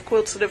that have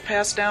quilts that have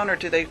passed down, or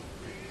do they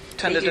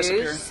tend to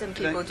disappear? Some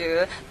people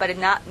do, but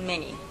not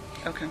many.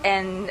 Okay.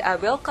 And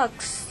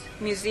Wilcox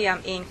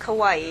Museum in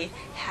Kauai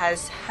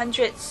has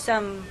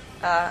 100-some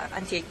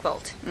antique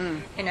quilt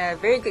in a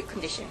very good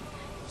condition.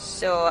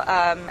 So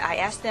I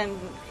asked them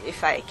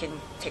if I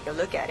can take a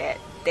look at it.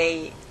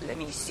 They let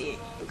me see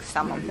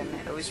some of them.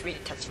 It was really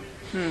touching.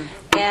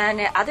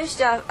 And other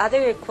stuff,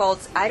 other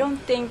quilts, I don't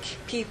think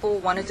people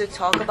wanted to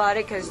talk about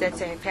it because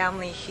that's a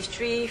family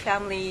history,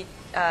 family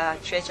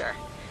treasure.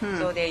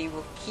 So they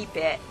will keep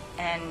it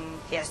and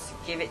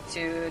give it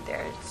to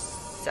their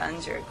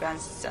sons or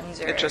grandsons.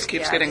 Or, it just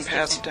keeps getting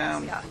passed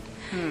down.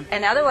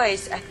 And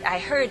otherwise, I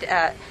heard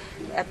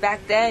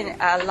back then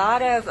a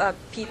lot of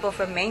people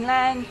from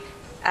mainland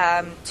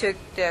took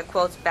the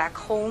quilts back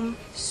home.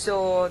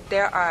 So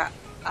there are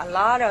a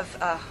lot of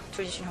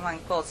traditional Hawaiian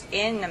quilts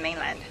in the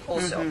mainland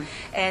also.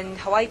 And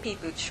Hawaii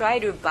people try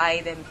to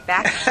buy them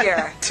back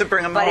here. To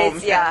bring them home.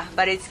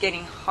 But it's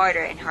getting harder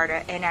and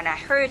harder. And then I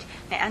heard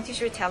my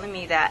aunties were telling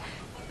me that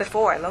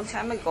before, a long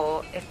time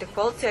ago, if the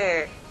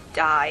quilter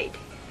died,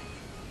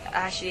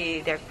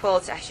 actually their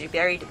quilts actually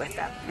buried with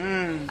them,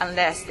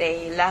 unless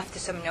they left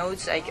some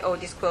notes like, oh,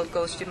 this quilt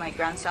goes to my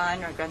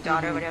grandson or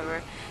granddaughter,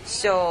 whatever.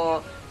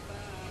 So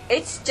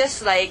it's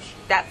just like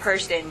that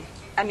person.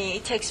 I mean,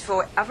 it takes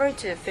forever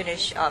to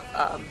finish up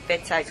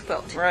bedside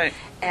quilt, right?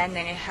 And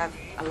then you have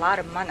a lot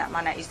of mana.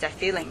 Mana is that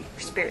feeling,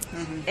 spirit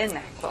in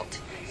that quilt.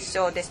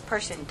 So this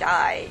person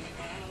died,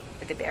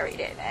 but they buried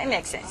it. It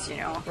makes sense, you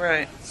know.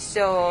 Right.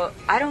 So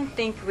I don't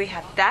think we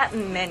have that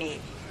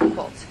many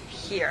quilts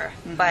here,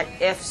 but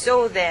if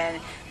so, then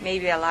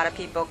maybe a lot of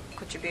people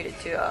contributed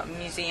to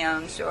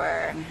museums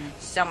or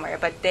somewhere,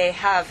 but they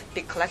have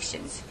big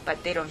collections,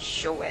 but they don't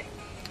show it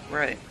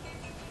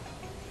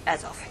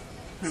as often.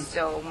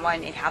 So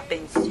when it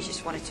happens, you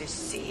just wanted to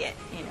see it,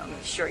 you know,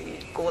 make sure you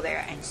go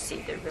there and see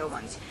the real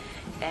ones,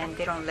 and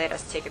they don't let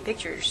us take a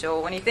picture.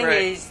 So only thing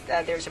is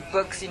there's a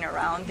books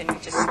around, and we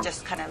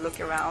just kind of look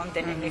around,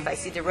 and if I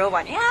see the real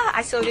one,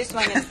 I saw this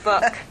one in the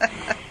book.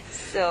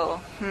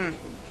 So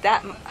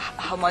that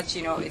how much,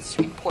 you know, it's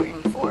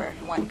important for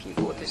one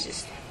people to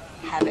just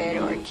have it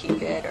or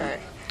keep it or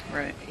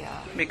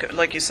because,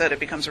 like you said, it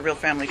becomes a real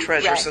family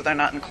treasure, so they're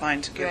not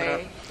inclined to give it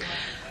up.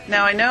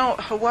 Now I know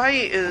Hawaii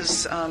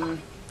is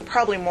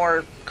probably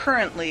more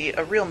currently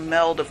a real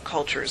meld of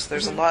cultures.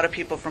 There's a lot of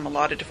people from a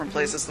lot of different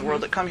places in the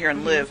world that come here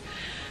and live.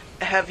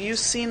 Have you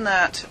seen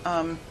that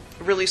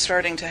really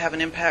starting to have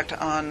an impact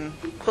on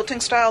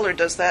quilting style, or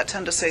does that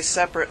tend to stay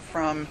separate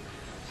from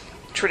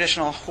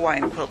traditional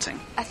Hawaiian quilting?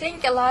 I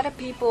think a lot of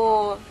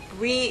people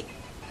rethink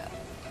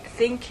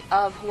think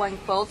of Hawaiian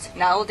quilts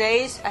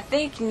nowadays, I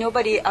think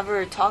nobody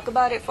ever talked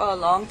about it for a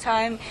long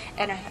time,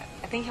 and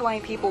I think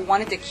Hawaiian people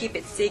wanted to keep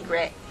it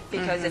secret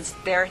because it's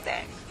their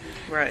thing.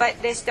 Right.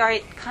 But they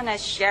started kind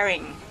of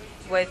sharing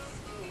with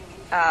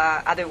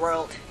other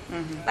world,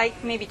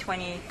 like maybe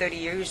 20, 30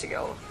 years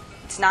ago.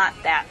 It's not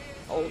that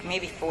old,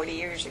 maybe 40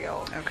 years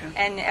ago. Okay.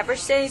 And ever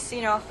since,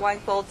 Hawaiian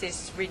quilt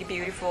is really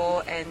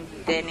beautiful, and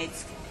then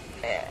it's,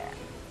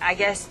 I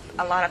guess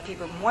a lot of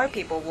people, more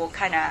people will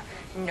kind of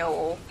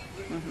know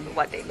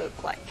what they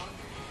look like.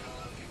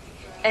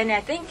 And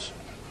I think,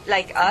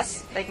 like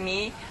us, like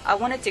me, I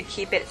wanted to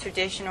keep it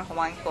traditional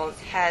Hawaiian quilt.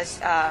 Has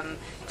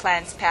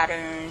plants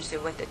patterns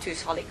with the two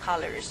solid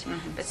colors.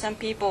 But some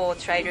people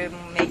try to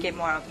make it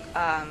more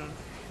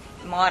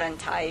modern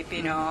type,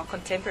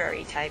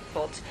 contemporary type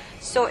quilt.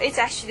 So it's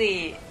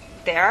actually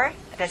there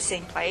at the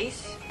same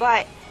place,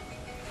 but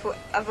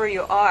whoever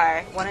you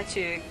are wanted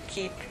to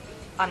keep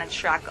on a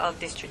track of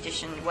this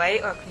tradition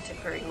way or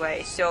contemporary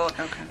way. So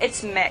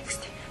it's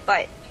mixed,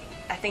 but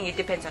I think it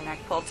depends on that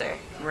quilter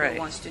who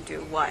wants to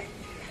do what.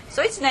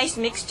 So it's a nice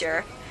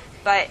mixture,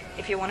 but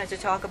if you wanted to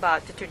talk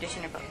about the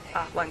tradition of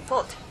Hawaiian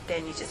quilt,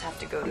 then you just have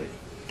to go to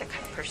the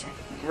kind of person.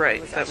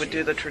 Right, that would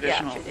do the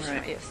traditional. Yeah, traditional,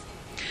 right. Yes.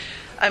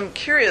 I'm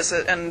curious,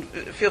 and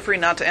feel free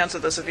not to answer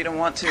this if you don't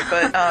want to,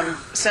 but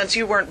since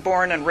you weren't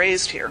born and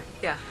raised here,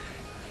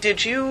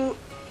 did you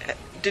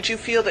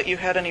feel that you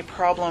had any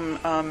problem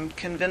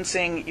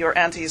convincing your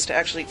aunties to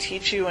actually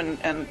teach you,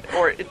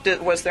 or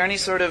was there any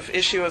sort of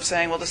issue of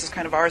saying, well, this is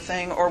kind of our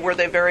thing, or were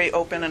they very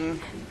open and...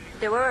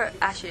 They were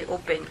actually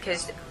open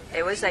because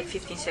it was like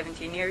 15,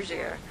 17 years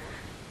ago.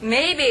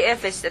 Maybe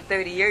if it's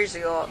 30 years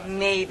ago,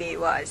 maybe it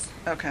was.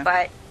 Okay.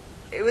 But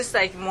it was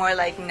like more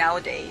like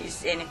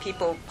nowadays, and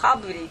people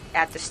probably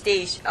at the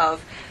stage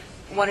of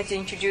wanting to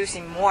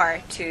introducing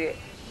more to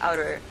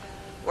outer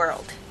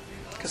world.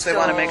 Because they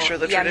want to make sure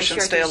the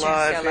traditions stay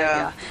alive.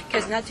 Yeah.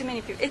 Because not too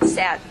many people. It's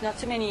sad. Not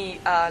too many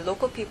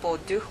local people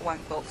do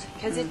Hawaiian quilts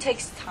because it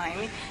takes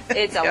time.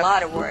 It's a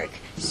lot of work.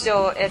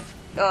 So if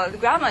the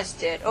grandmas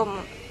did,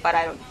 but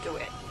I don't do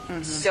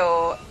it.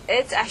 So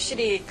it's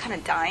actually kind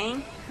of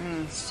dying.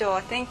 So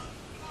I think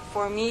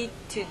for me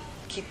to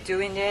keep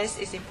doing this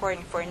is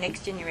important for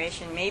next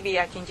generation. Maybe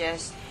I can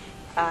just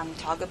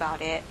talk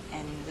about it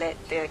and let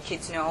the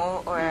kids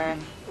know, or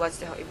what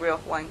the real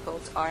Hawaiian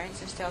quilts are and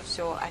stuff.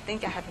 So I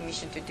think I have a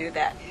mission to do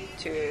that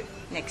to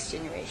next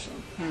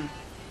generation.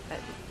 But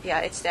yeah,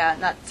 it's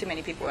not too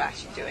many people are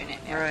actually doing it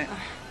now. Right.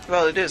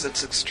 Well, it is.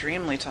 It's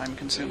extremely time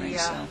consuming. Yeah.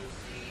 So.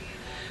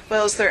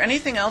 Well, is there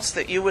anything else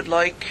that you would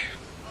like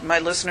my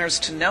listeners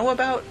to know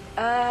about?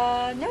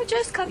 No,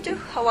 just come to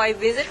Hawaii,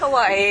 visit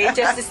Hawaii,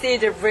 just to see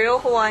the real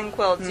Hawaiian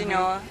quilts,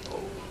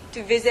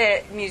 to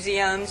visit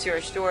museums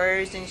or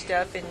stores and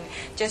stuff, and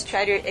just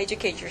try to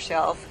educate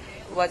yourself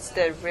what's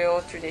the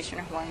real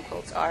traditional Hawaiian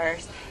quilts are,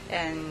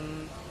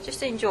 and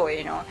just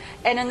enjoy,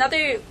 And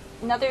another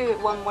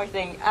one more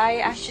thing, I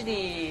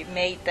actually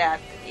made that.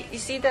 You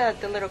see the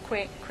little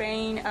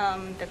crane,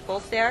 the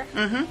quilts there?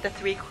 The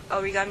 3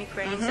 origami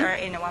cranes are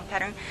in one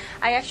pattern.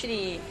 I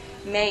actually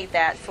made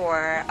that for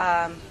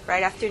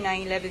right after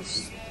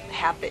 9/11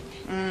 happened.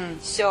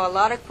 So a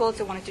lot of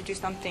quilts wanted to do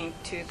something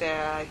to the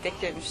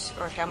victims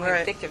or family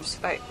of victims,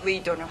 but we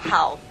don't know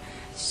how.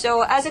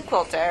 So as a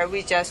quilter,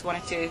 we just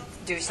wanted to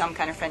do some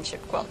kind of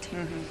friendship quilt.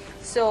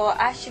 So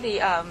actually,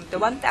 the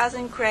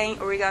 1,000 crane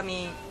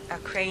origami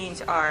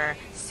cranes are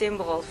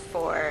symbols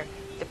for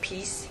the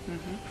peace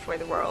for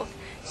the world.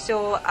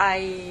 So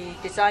I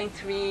designed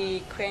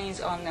 3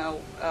 cranes on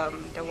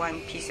the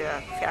one piece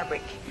of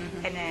fabric,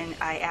 and then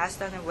I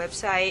asked on the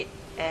website,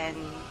 and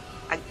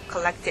I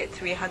collected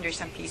 300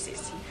 some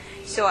pieces.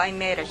 So I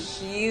made a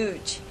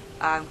huge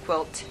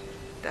quilt,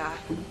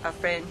 a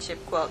friendship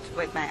quilt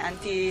with my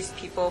aunties,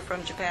 people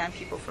from Japan,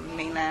 people from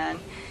mainland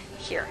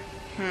here.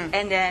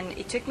 And then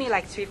it took me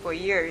like 3-4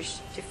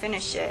 years to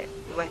finish it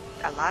with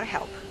a lot of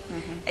help.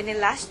 And then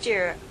last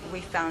year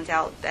we found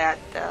out that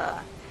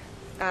the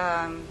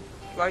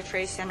World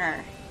Trade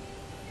Center,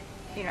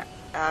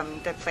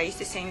 the place,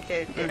 the same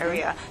the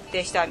area,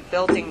 they start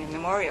building the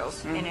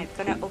memorials, and it's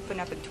gonna open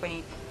up in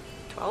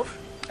 2012.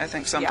 I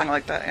think something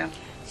like that, yeah.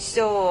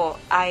 So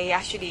I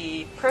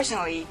actually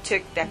personally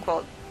took that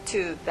quilt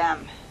to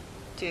them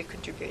to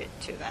contribute it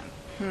to them.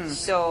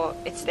 So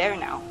it's there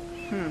now.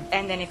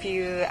 And then if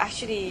you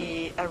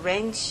actually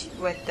arrange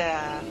with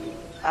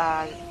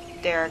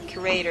their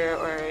curator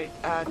or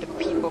the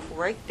people who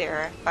work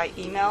there by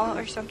email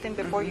or something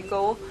before you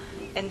go,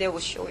 and they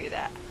will show you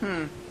that.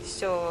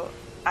 So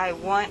I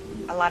want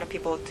a lot of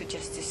people to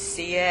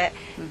see it,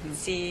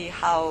 see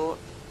how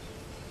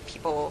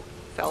people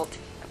felt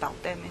about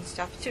them and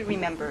stuff, to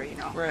remember,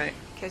 Right.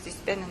 Because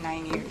it's been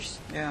 9 years.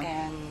 Yeah.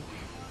 And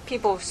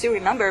people still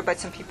remember, but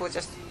some people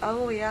just,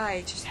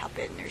 it just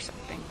happened or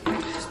something.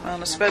 Well,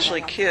 and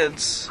especially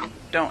kids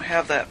don't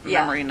have that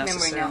memory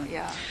necessarily. Memory now,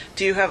 yeah.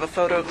 Do you have a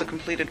photo of the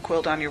completed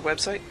quilt on your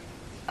website?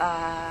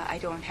 I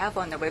don't have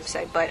on the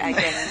website, but I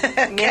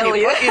can mail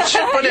you. You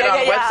should put it on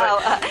the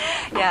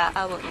website.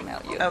 I will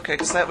email you. Okay,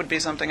 because that would be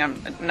something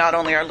not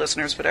only our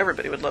listeners, but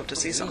everybody would love to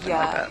see something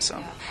like that.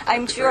 So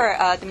I'm sure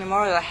the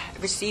memorial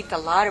received a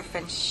lot of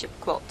friendship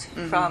quotes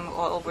from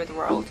all over the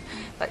world,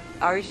 but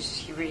ours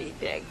is really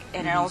big,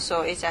 and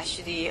also it's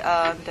actually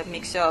the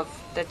mix of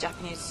the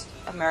Japanese,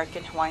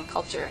 American, Hawaiian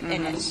culture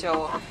in it.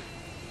 So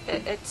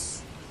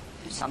it's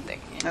something.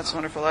 That's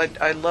wonderful.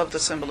 I love the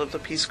symbol of the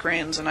peace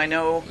cranes, and I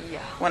know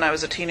when I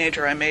was a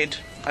teenager I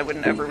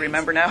wouldn't ever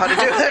remember now how to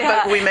do it,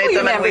 but we made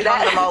them and we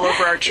hung them all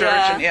over our church.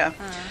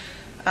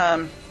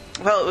 And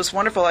well, it was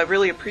wonderful. I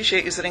really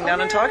appreciate you sitting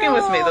down and talking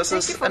with me. This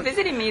is a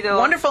visiting me, though.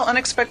 Wonderful,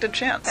 unexpected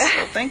chance.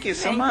 So thank you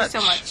so much.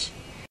 Thank you so much.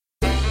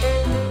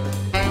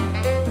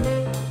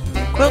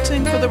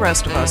 Quilting for the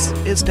Rest of Us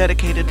is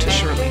dedicated to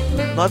Shirley.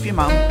 Love you,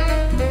 Mom.